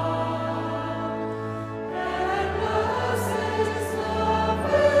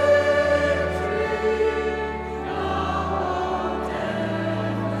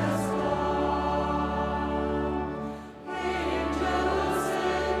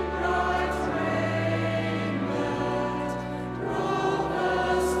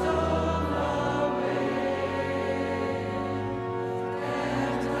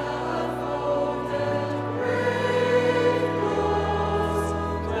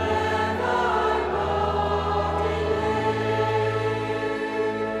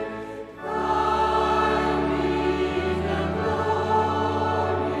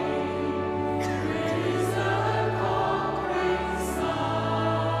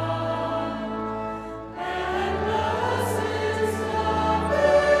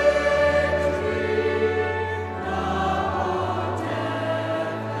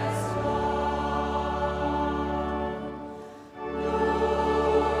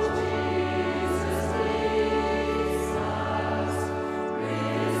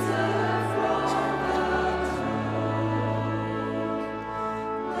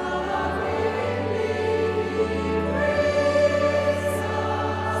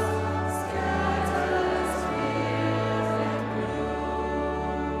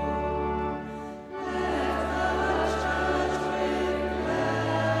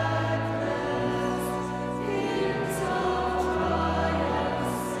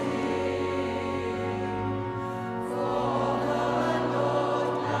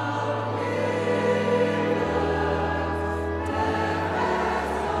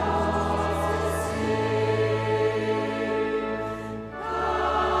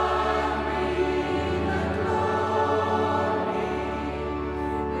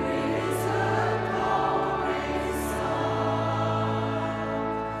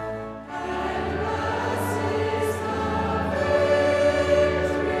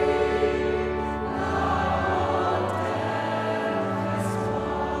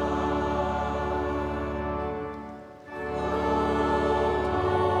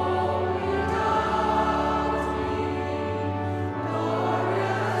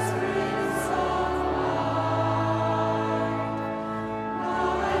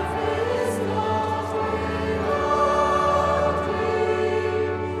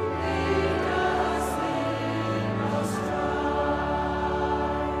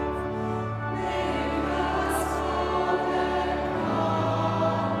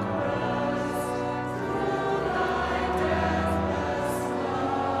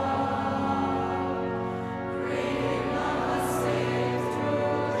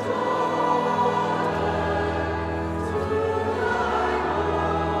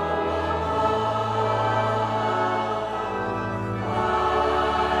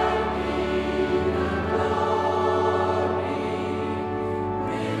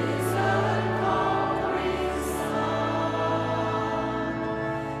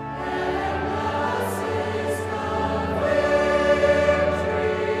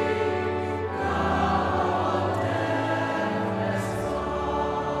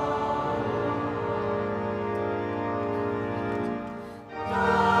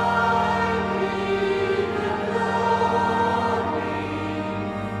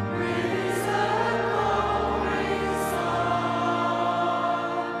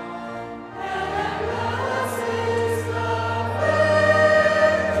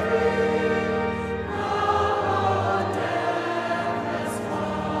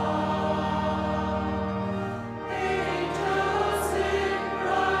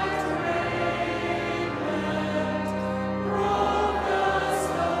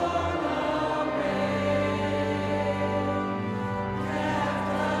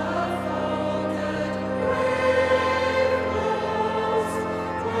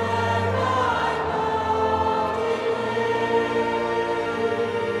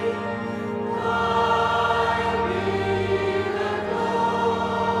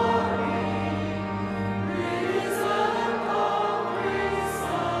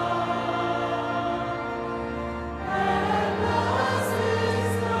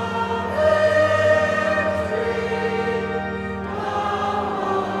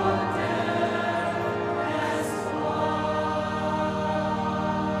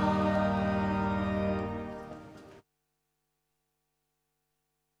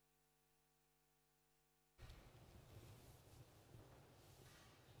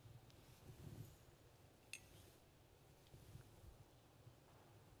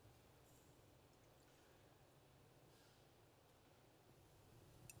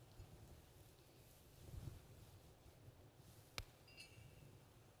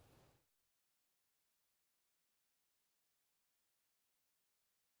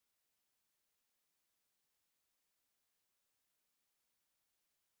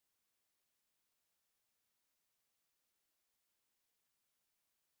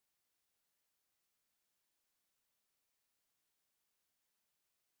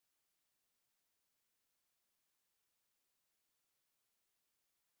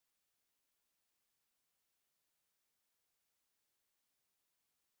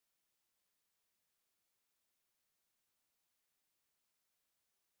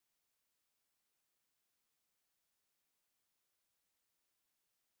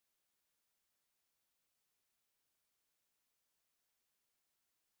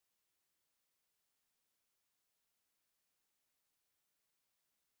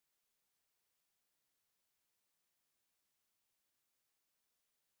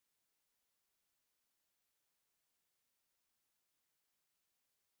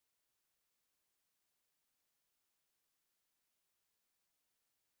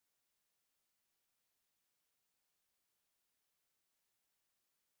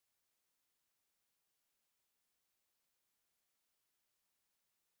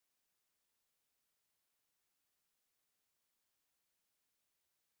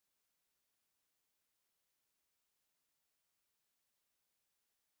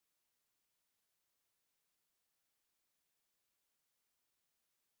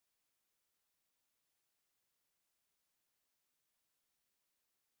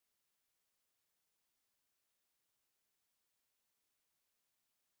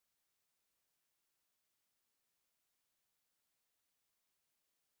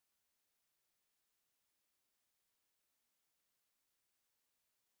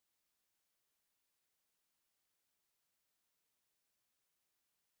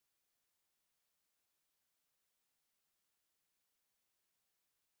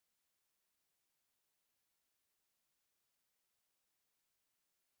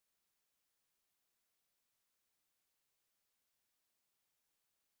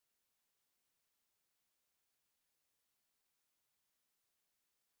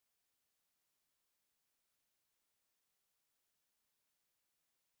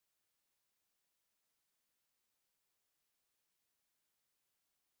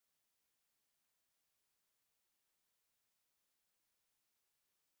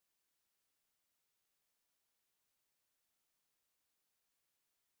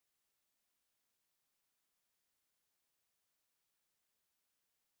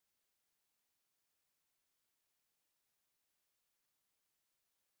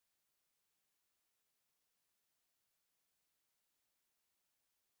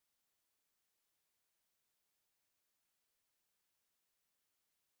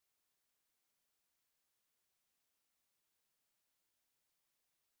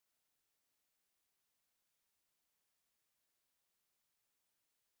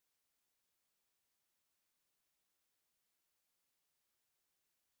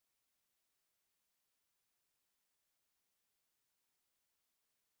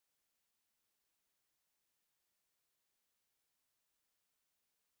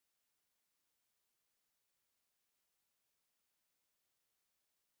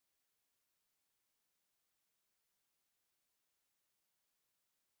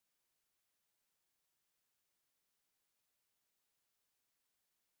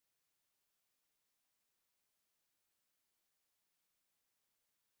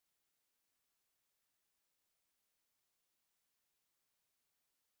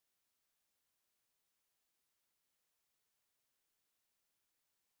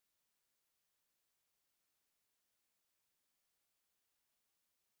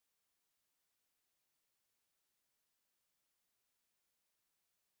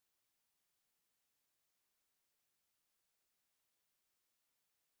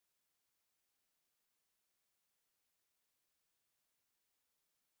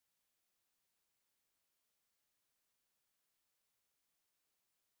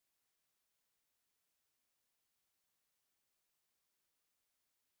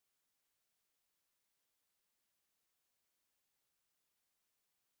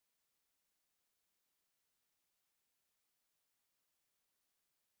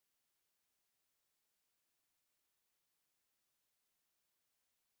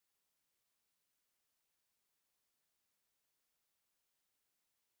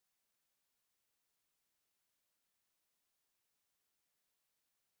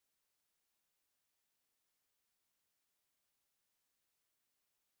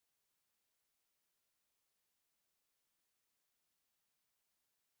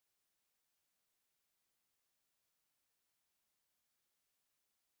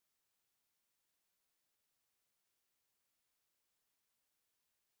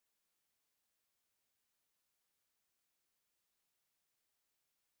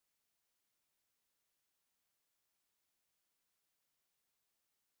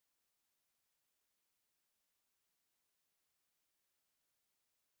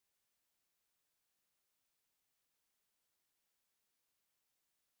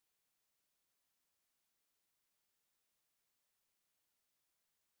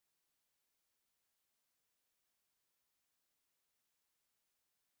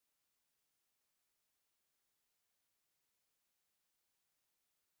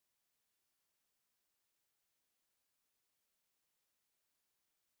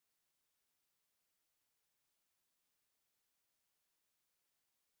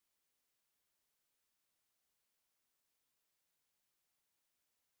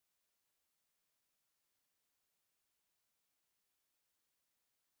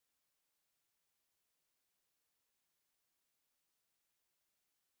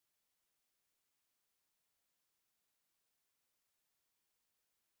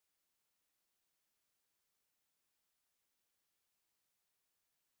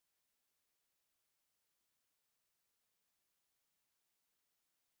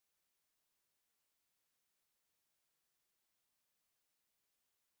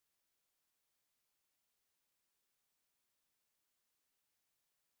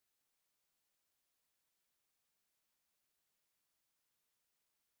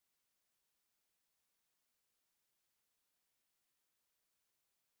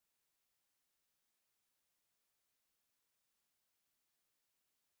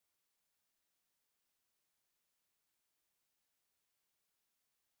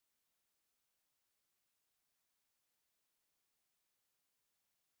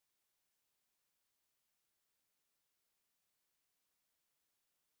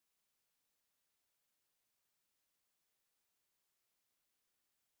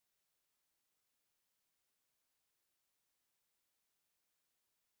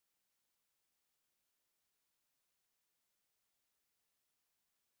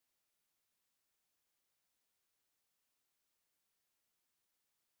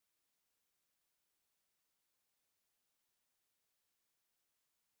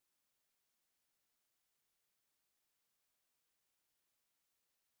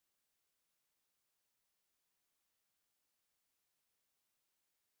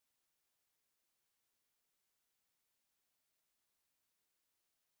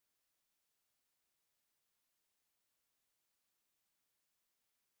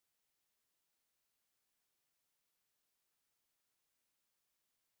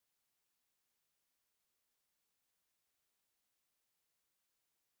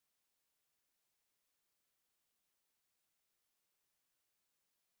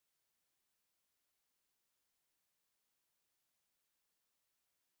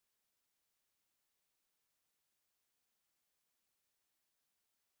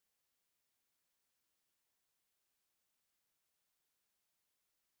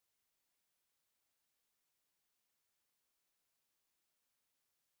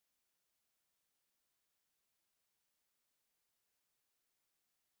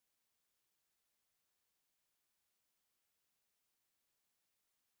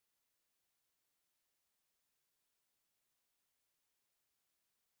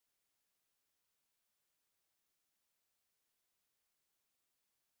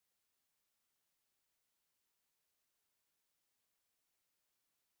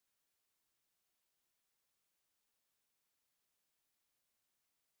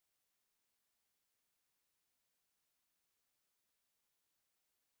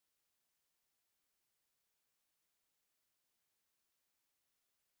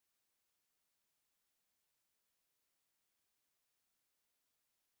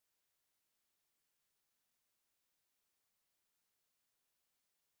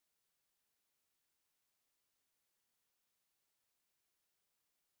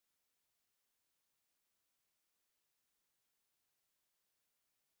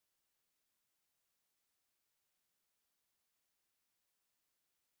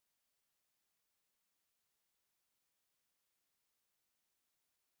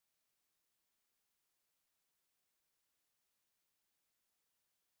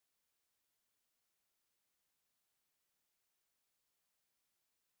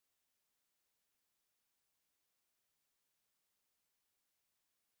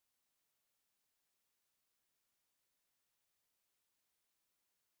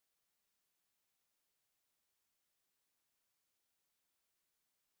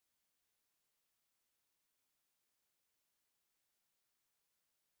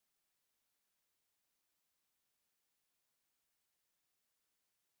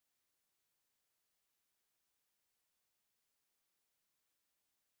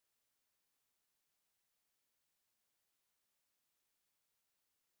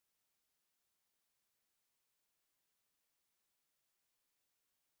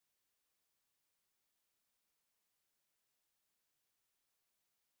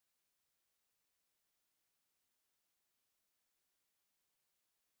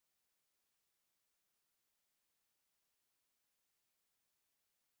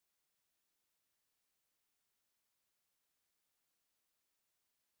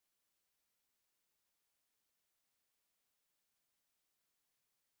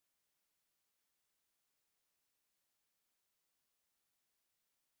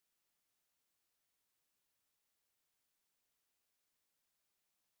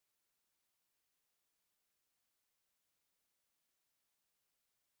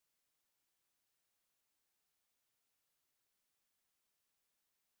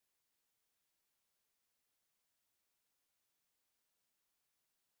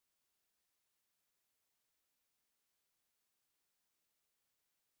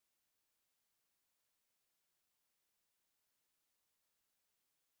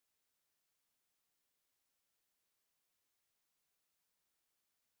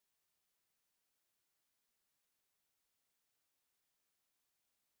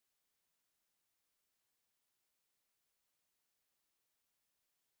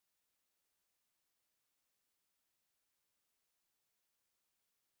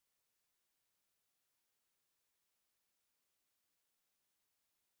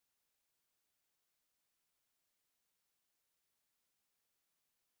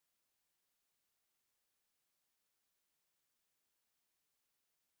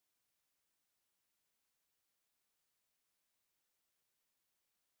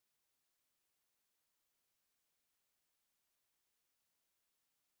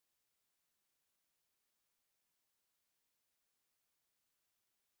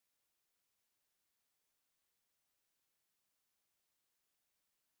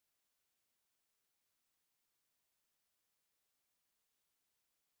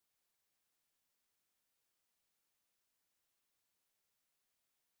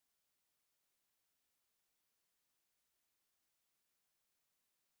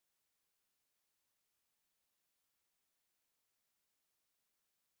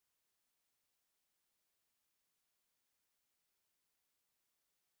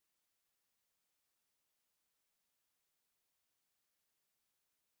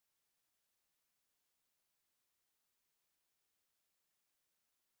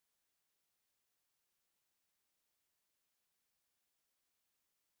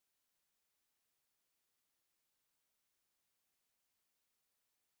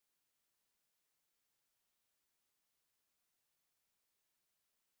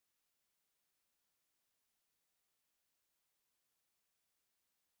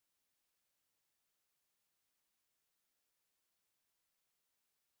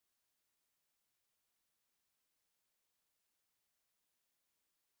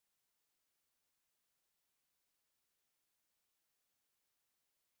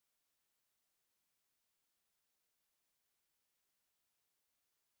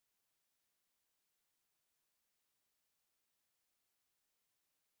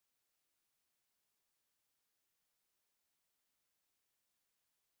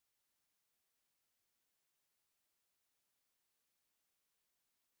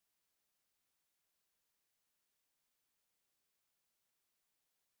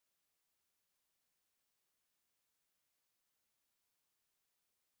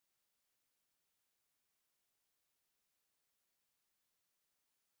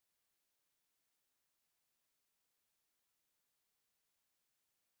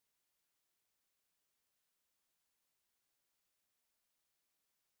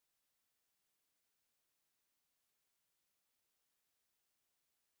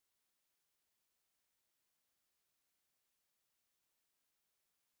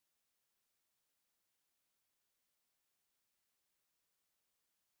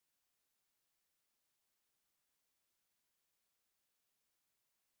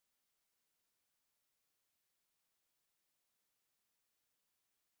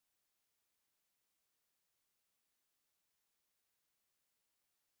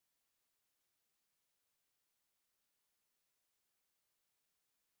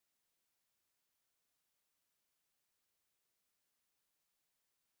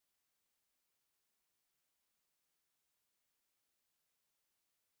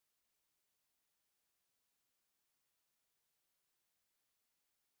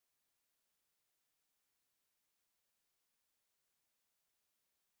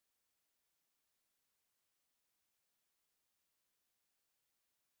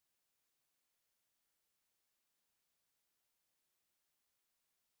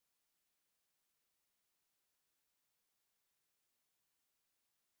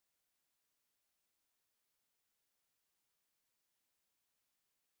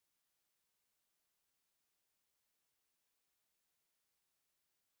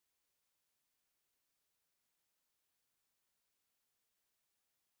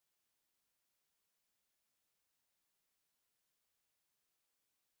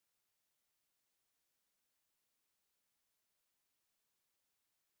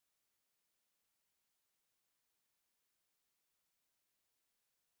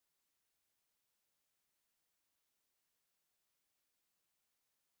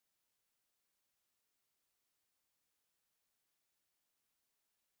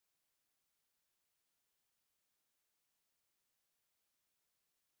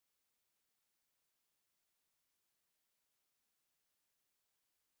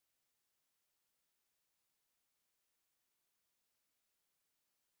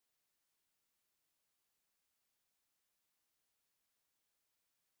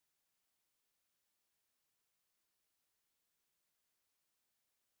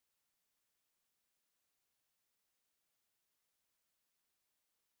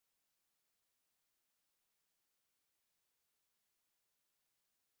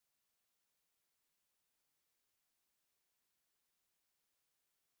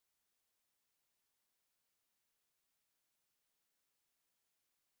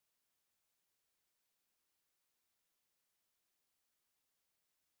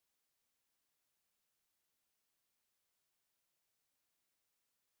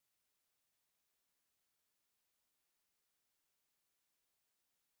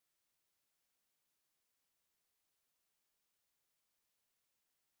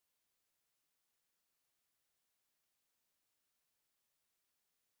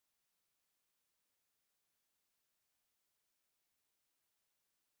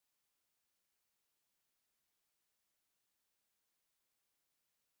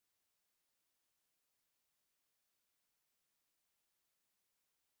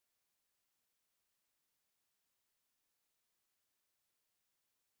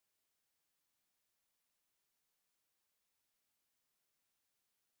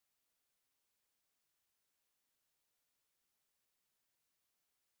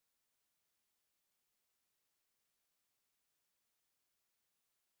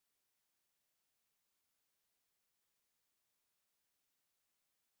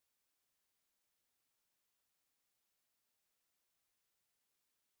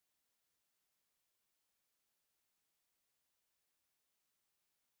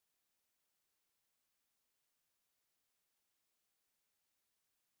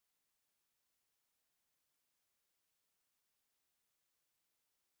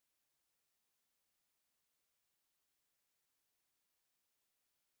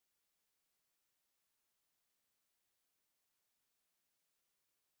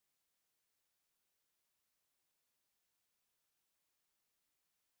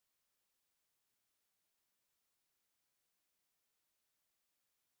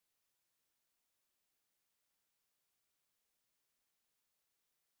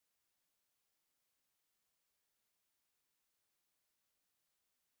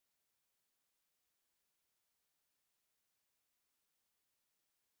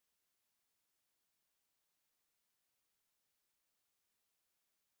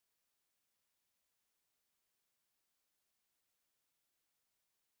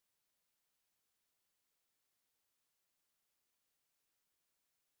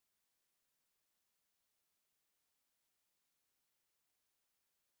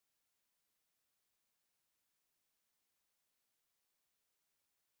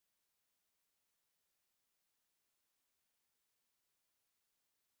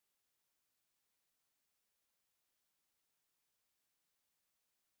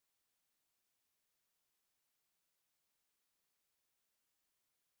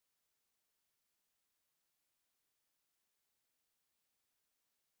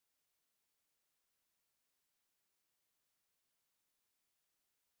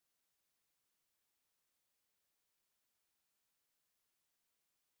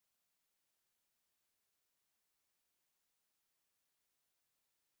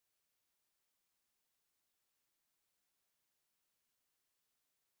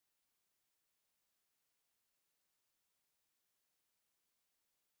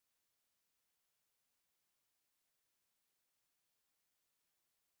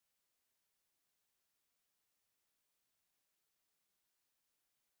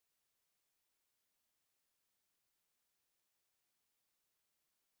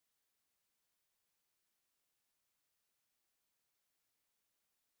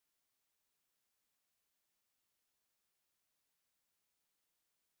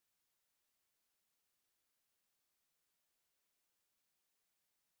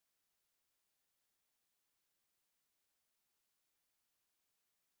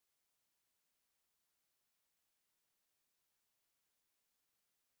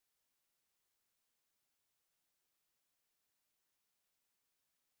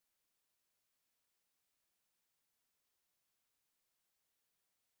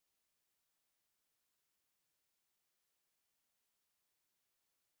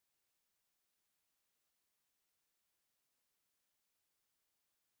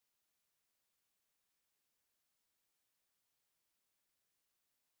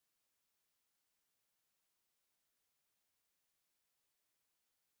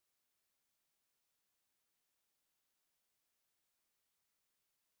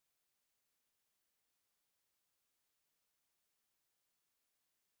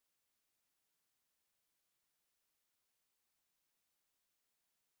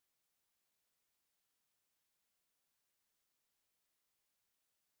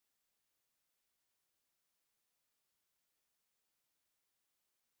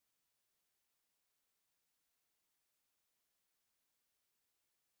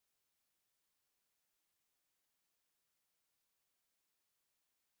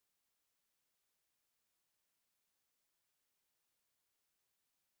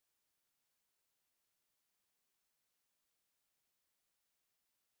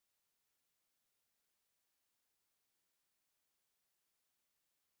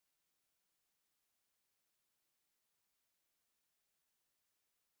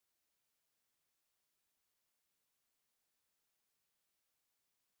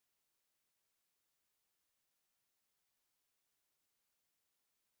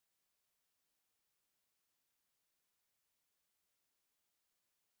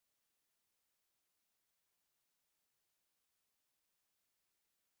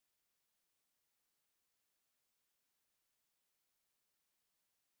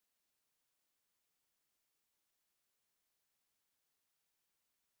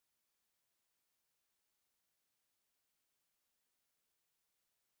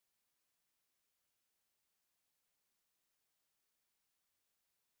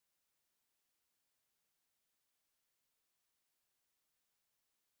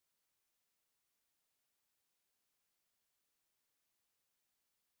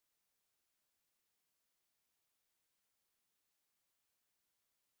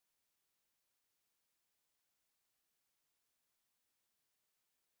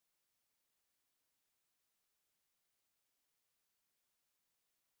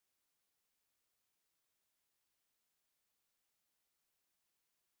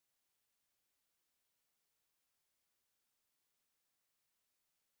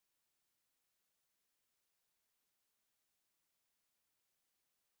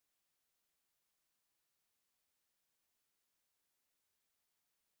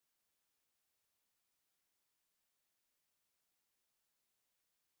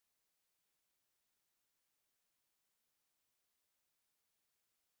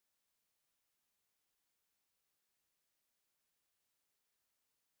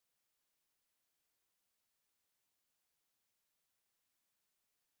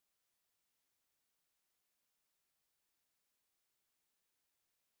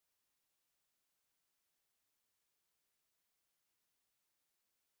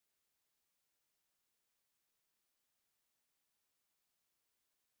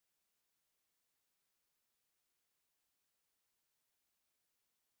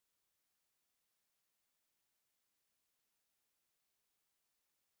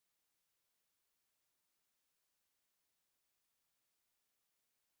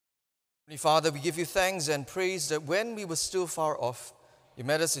Heavenly Father, we give you thanks and praise that when we were still far off, you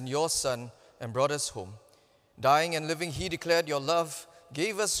met us in your Son and brought us home. Dying and living, he declared your love,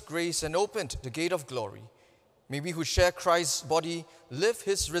 gave us grace, and opened the gate of glory. May we who share Christ's body live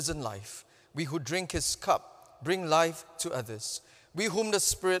his risen life. We who drink his cup bring life to others. We whom the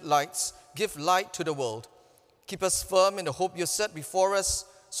Spirit lights give light to the world. Keep us firm in the hope you set before us,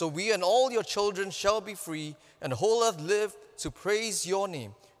 so we and all your children shall be free, and the whole earth live to praise your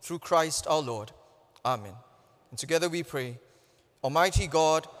name through Christ our Lord. Amen. And together we pray, Almighty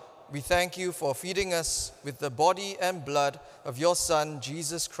God, we thank you for feeding us with the body and blood of your Son,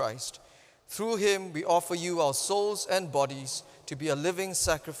 Jesus Christ. Through him we offer you our souls and bodies to be a living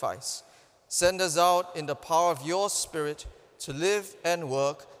sacrifice. Send us out in the power of your Spirit to live and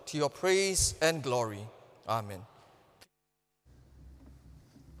work to your praise and glory. Amen.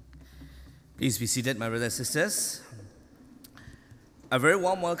 Please be seated, my brothers and sisters. A very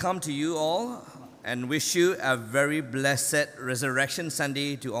warm welcome to you all, and wish you a very blessed Resurrection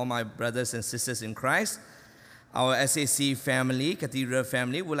Sunday to all my brothers and sisters in Christ. Our SAC family, Cathedral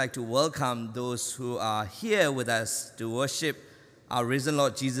family, would like to welcome those who are here with us to worship our risen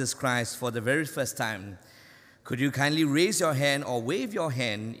Lord Jesus Christ for the very first time. Could you kindly raise your hand or wave your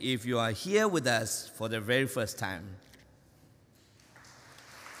hand if you are here with us for the very first time?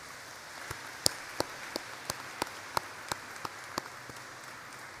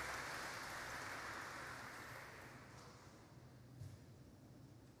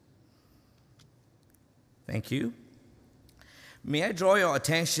 Thank you. May I draw your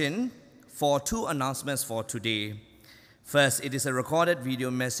attention for two announcements for today. First, it is a recorded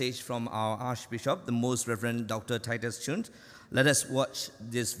video message from our Archbishop, the Most Reverend Dr. Titus Chung. Let us watch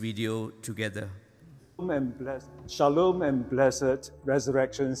this video together. Shalom and blessed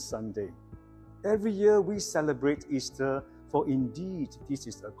Resurrection Sunday. Every year we celebrate Easter, for indeed this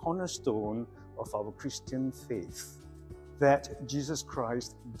is a cornerstone of our Christian faith, that Jesus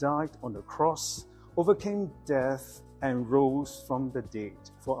Christ died on the cross, overcame death, and rose from the dead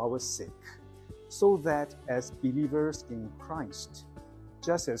for our sake, so that as believers in Christ,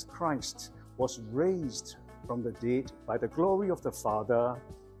 just as Christ was raised from the dead by the glory of the Father,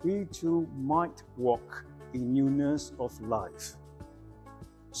 we too might walk in newness of life.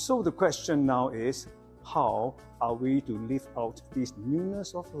 So the question now is, how are we to live out this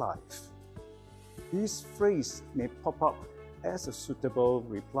newness of life? This phrase may pop up as a suitable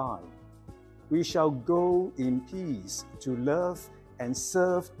reply. We shall go in peace to love and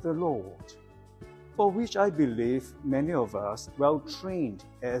serve the Lord, for which I believe many of us, well trained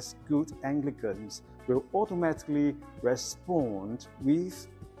as good Anglicans, will automatically respond with,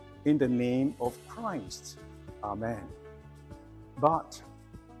 in the name of Christ. Amen. But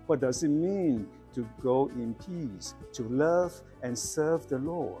what does it mean to go in peace, to love and serve the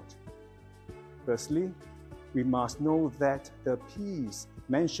Lord? Firstly, we must know that the peace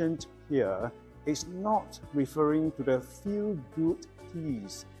mentioned here is not referring to the feel-good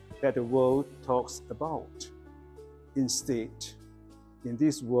peace that the world talks about. Instead, in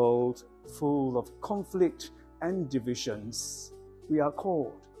this world full of conflict and divisions, we are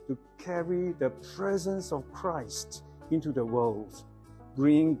called to carry the presence of Christ into the world,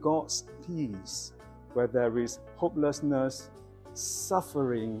 bring God's peace where there is hopelessness,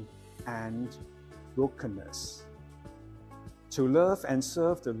 suffering, and brokenness. To love and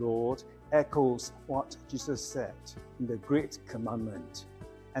serve the Lord echoes what Jesus said in the Great Commandment,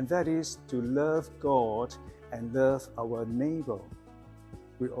 and that is to love God and love our neighbor.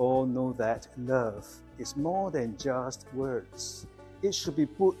 We all know that love is more than just words. It should be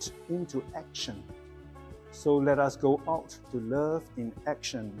put into action. So let us go out to love in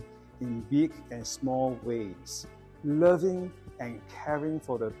action in big and small ways, loving and caring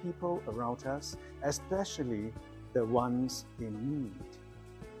for the people around us, especially the ones in need.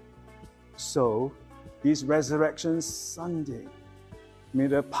 So, this Resurrection Sunday, may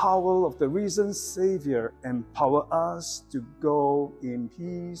the power of the risen Savior empower us to go in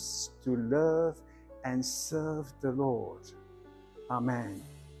peace, to love and serve the Lord. Amen.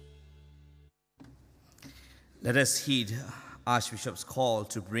 Let us heed Archbishop's call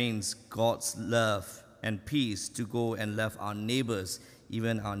to bring God's love and peace to go and love our neighbors,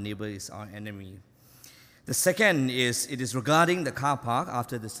 even our neighbor is our enemy. The second is, it is regarding the car park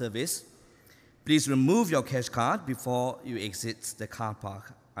after the service. Please remove your cash card before you exit the car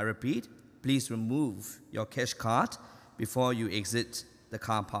park. I repeat, please remove your cash card before you exit the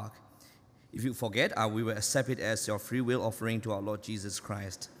car park. If you forget, we will accept it as your free will offering to our Lord Jesus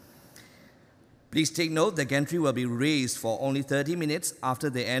Christ. Please take note the gantry will be raised for only 30 minutes after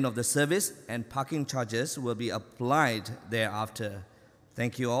the end of the service, and parking charges will be applied thereafter.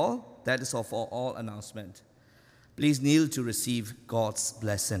 Thank you all. That is all for all announcement. Please kneel to receive God's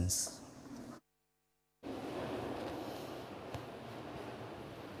blessings.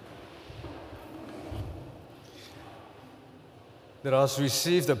 Let us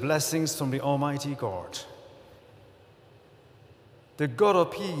receive the blessings from the Almighty God. The God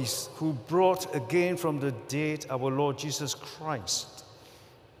of peace, who brought again from the dead our Lord Jesus Christ,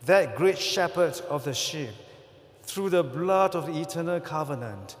 that great shepherd of the sheep, through the blood of the eternal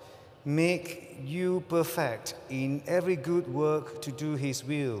covenant, make you perfect in every good work to do his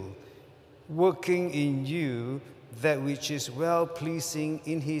will, working in you that which is well-pleasing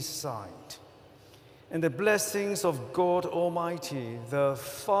in his sight. And the blessings of God Almighty, the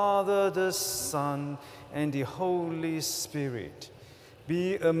Father, the Son, and the Holy Spirit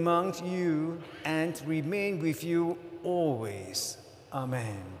be among you and remain with you always.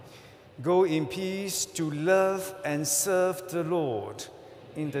 Amen. Go in peace to love and serve the Lord.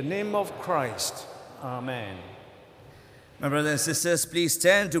 In the name of Christ. Amen. My brothers and sisters, please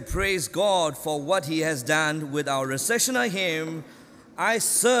stand to praise God for what he has done with our recessional hymn, I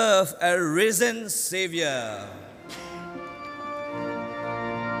Serve a Risen Savior.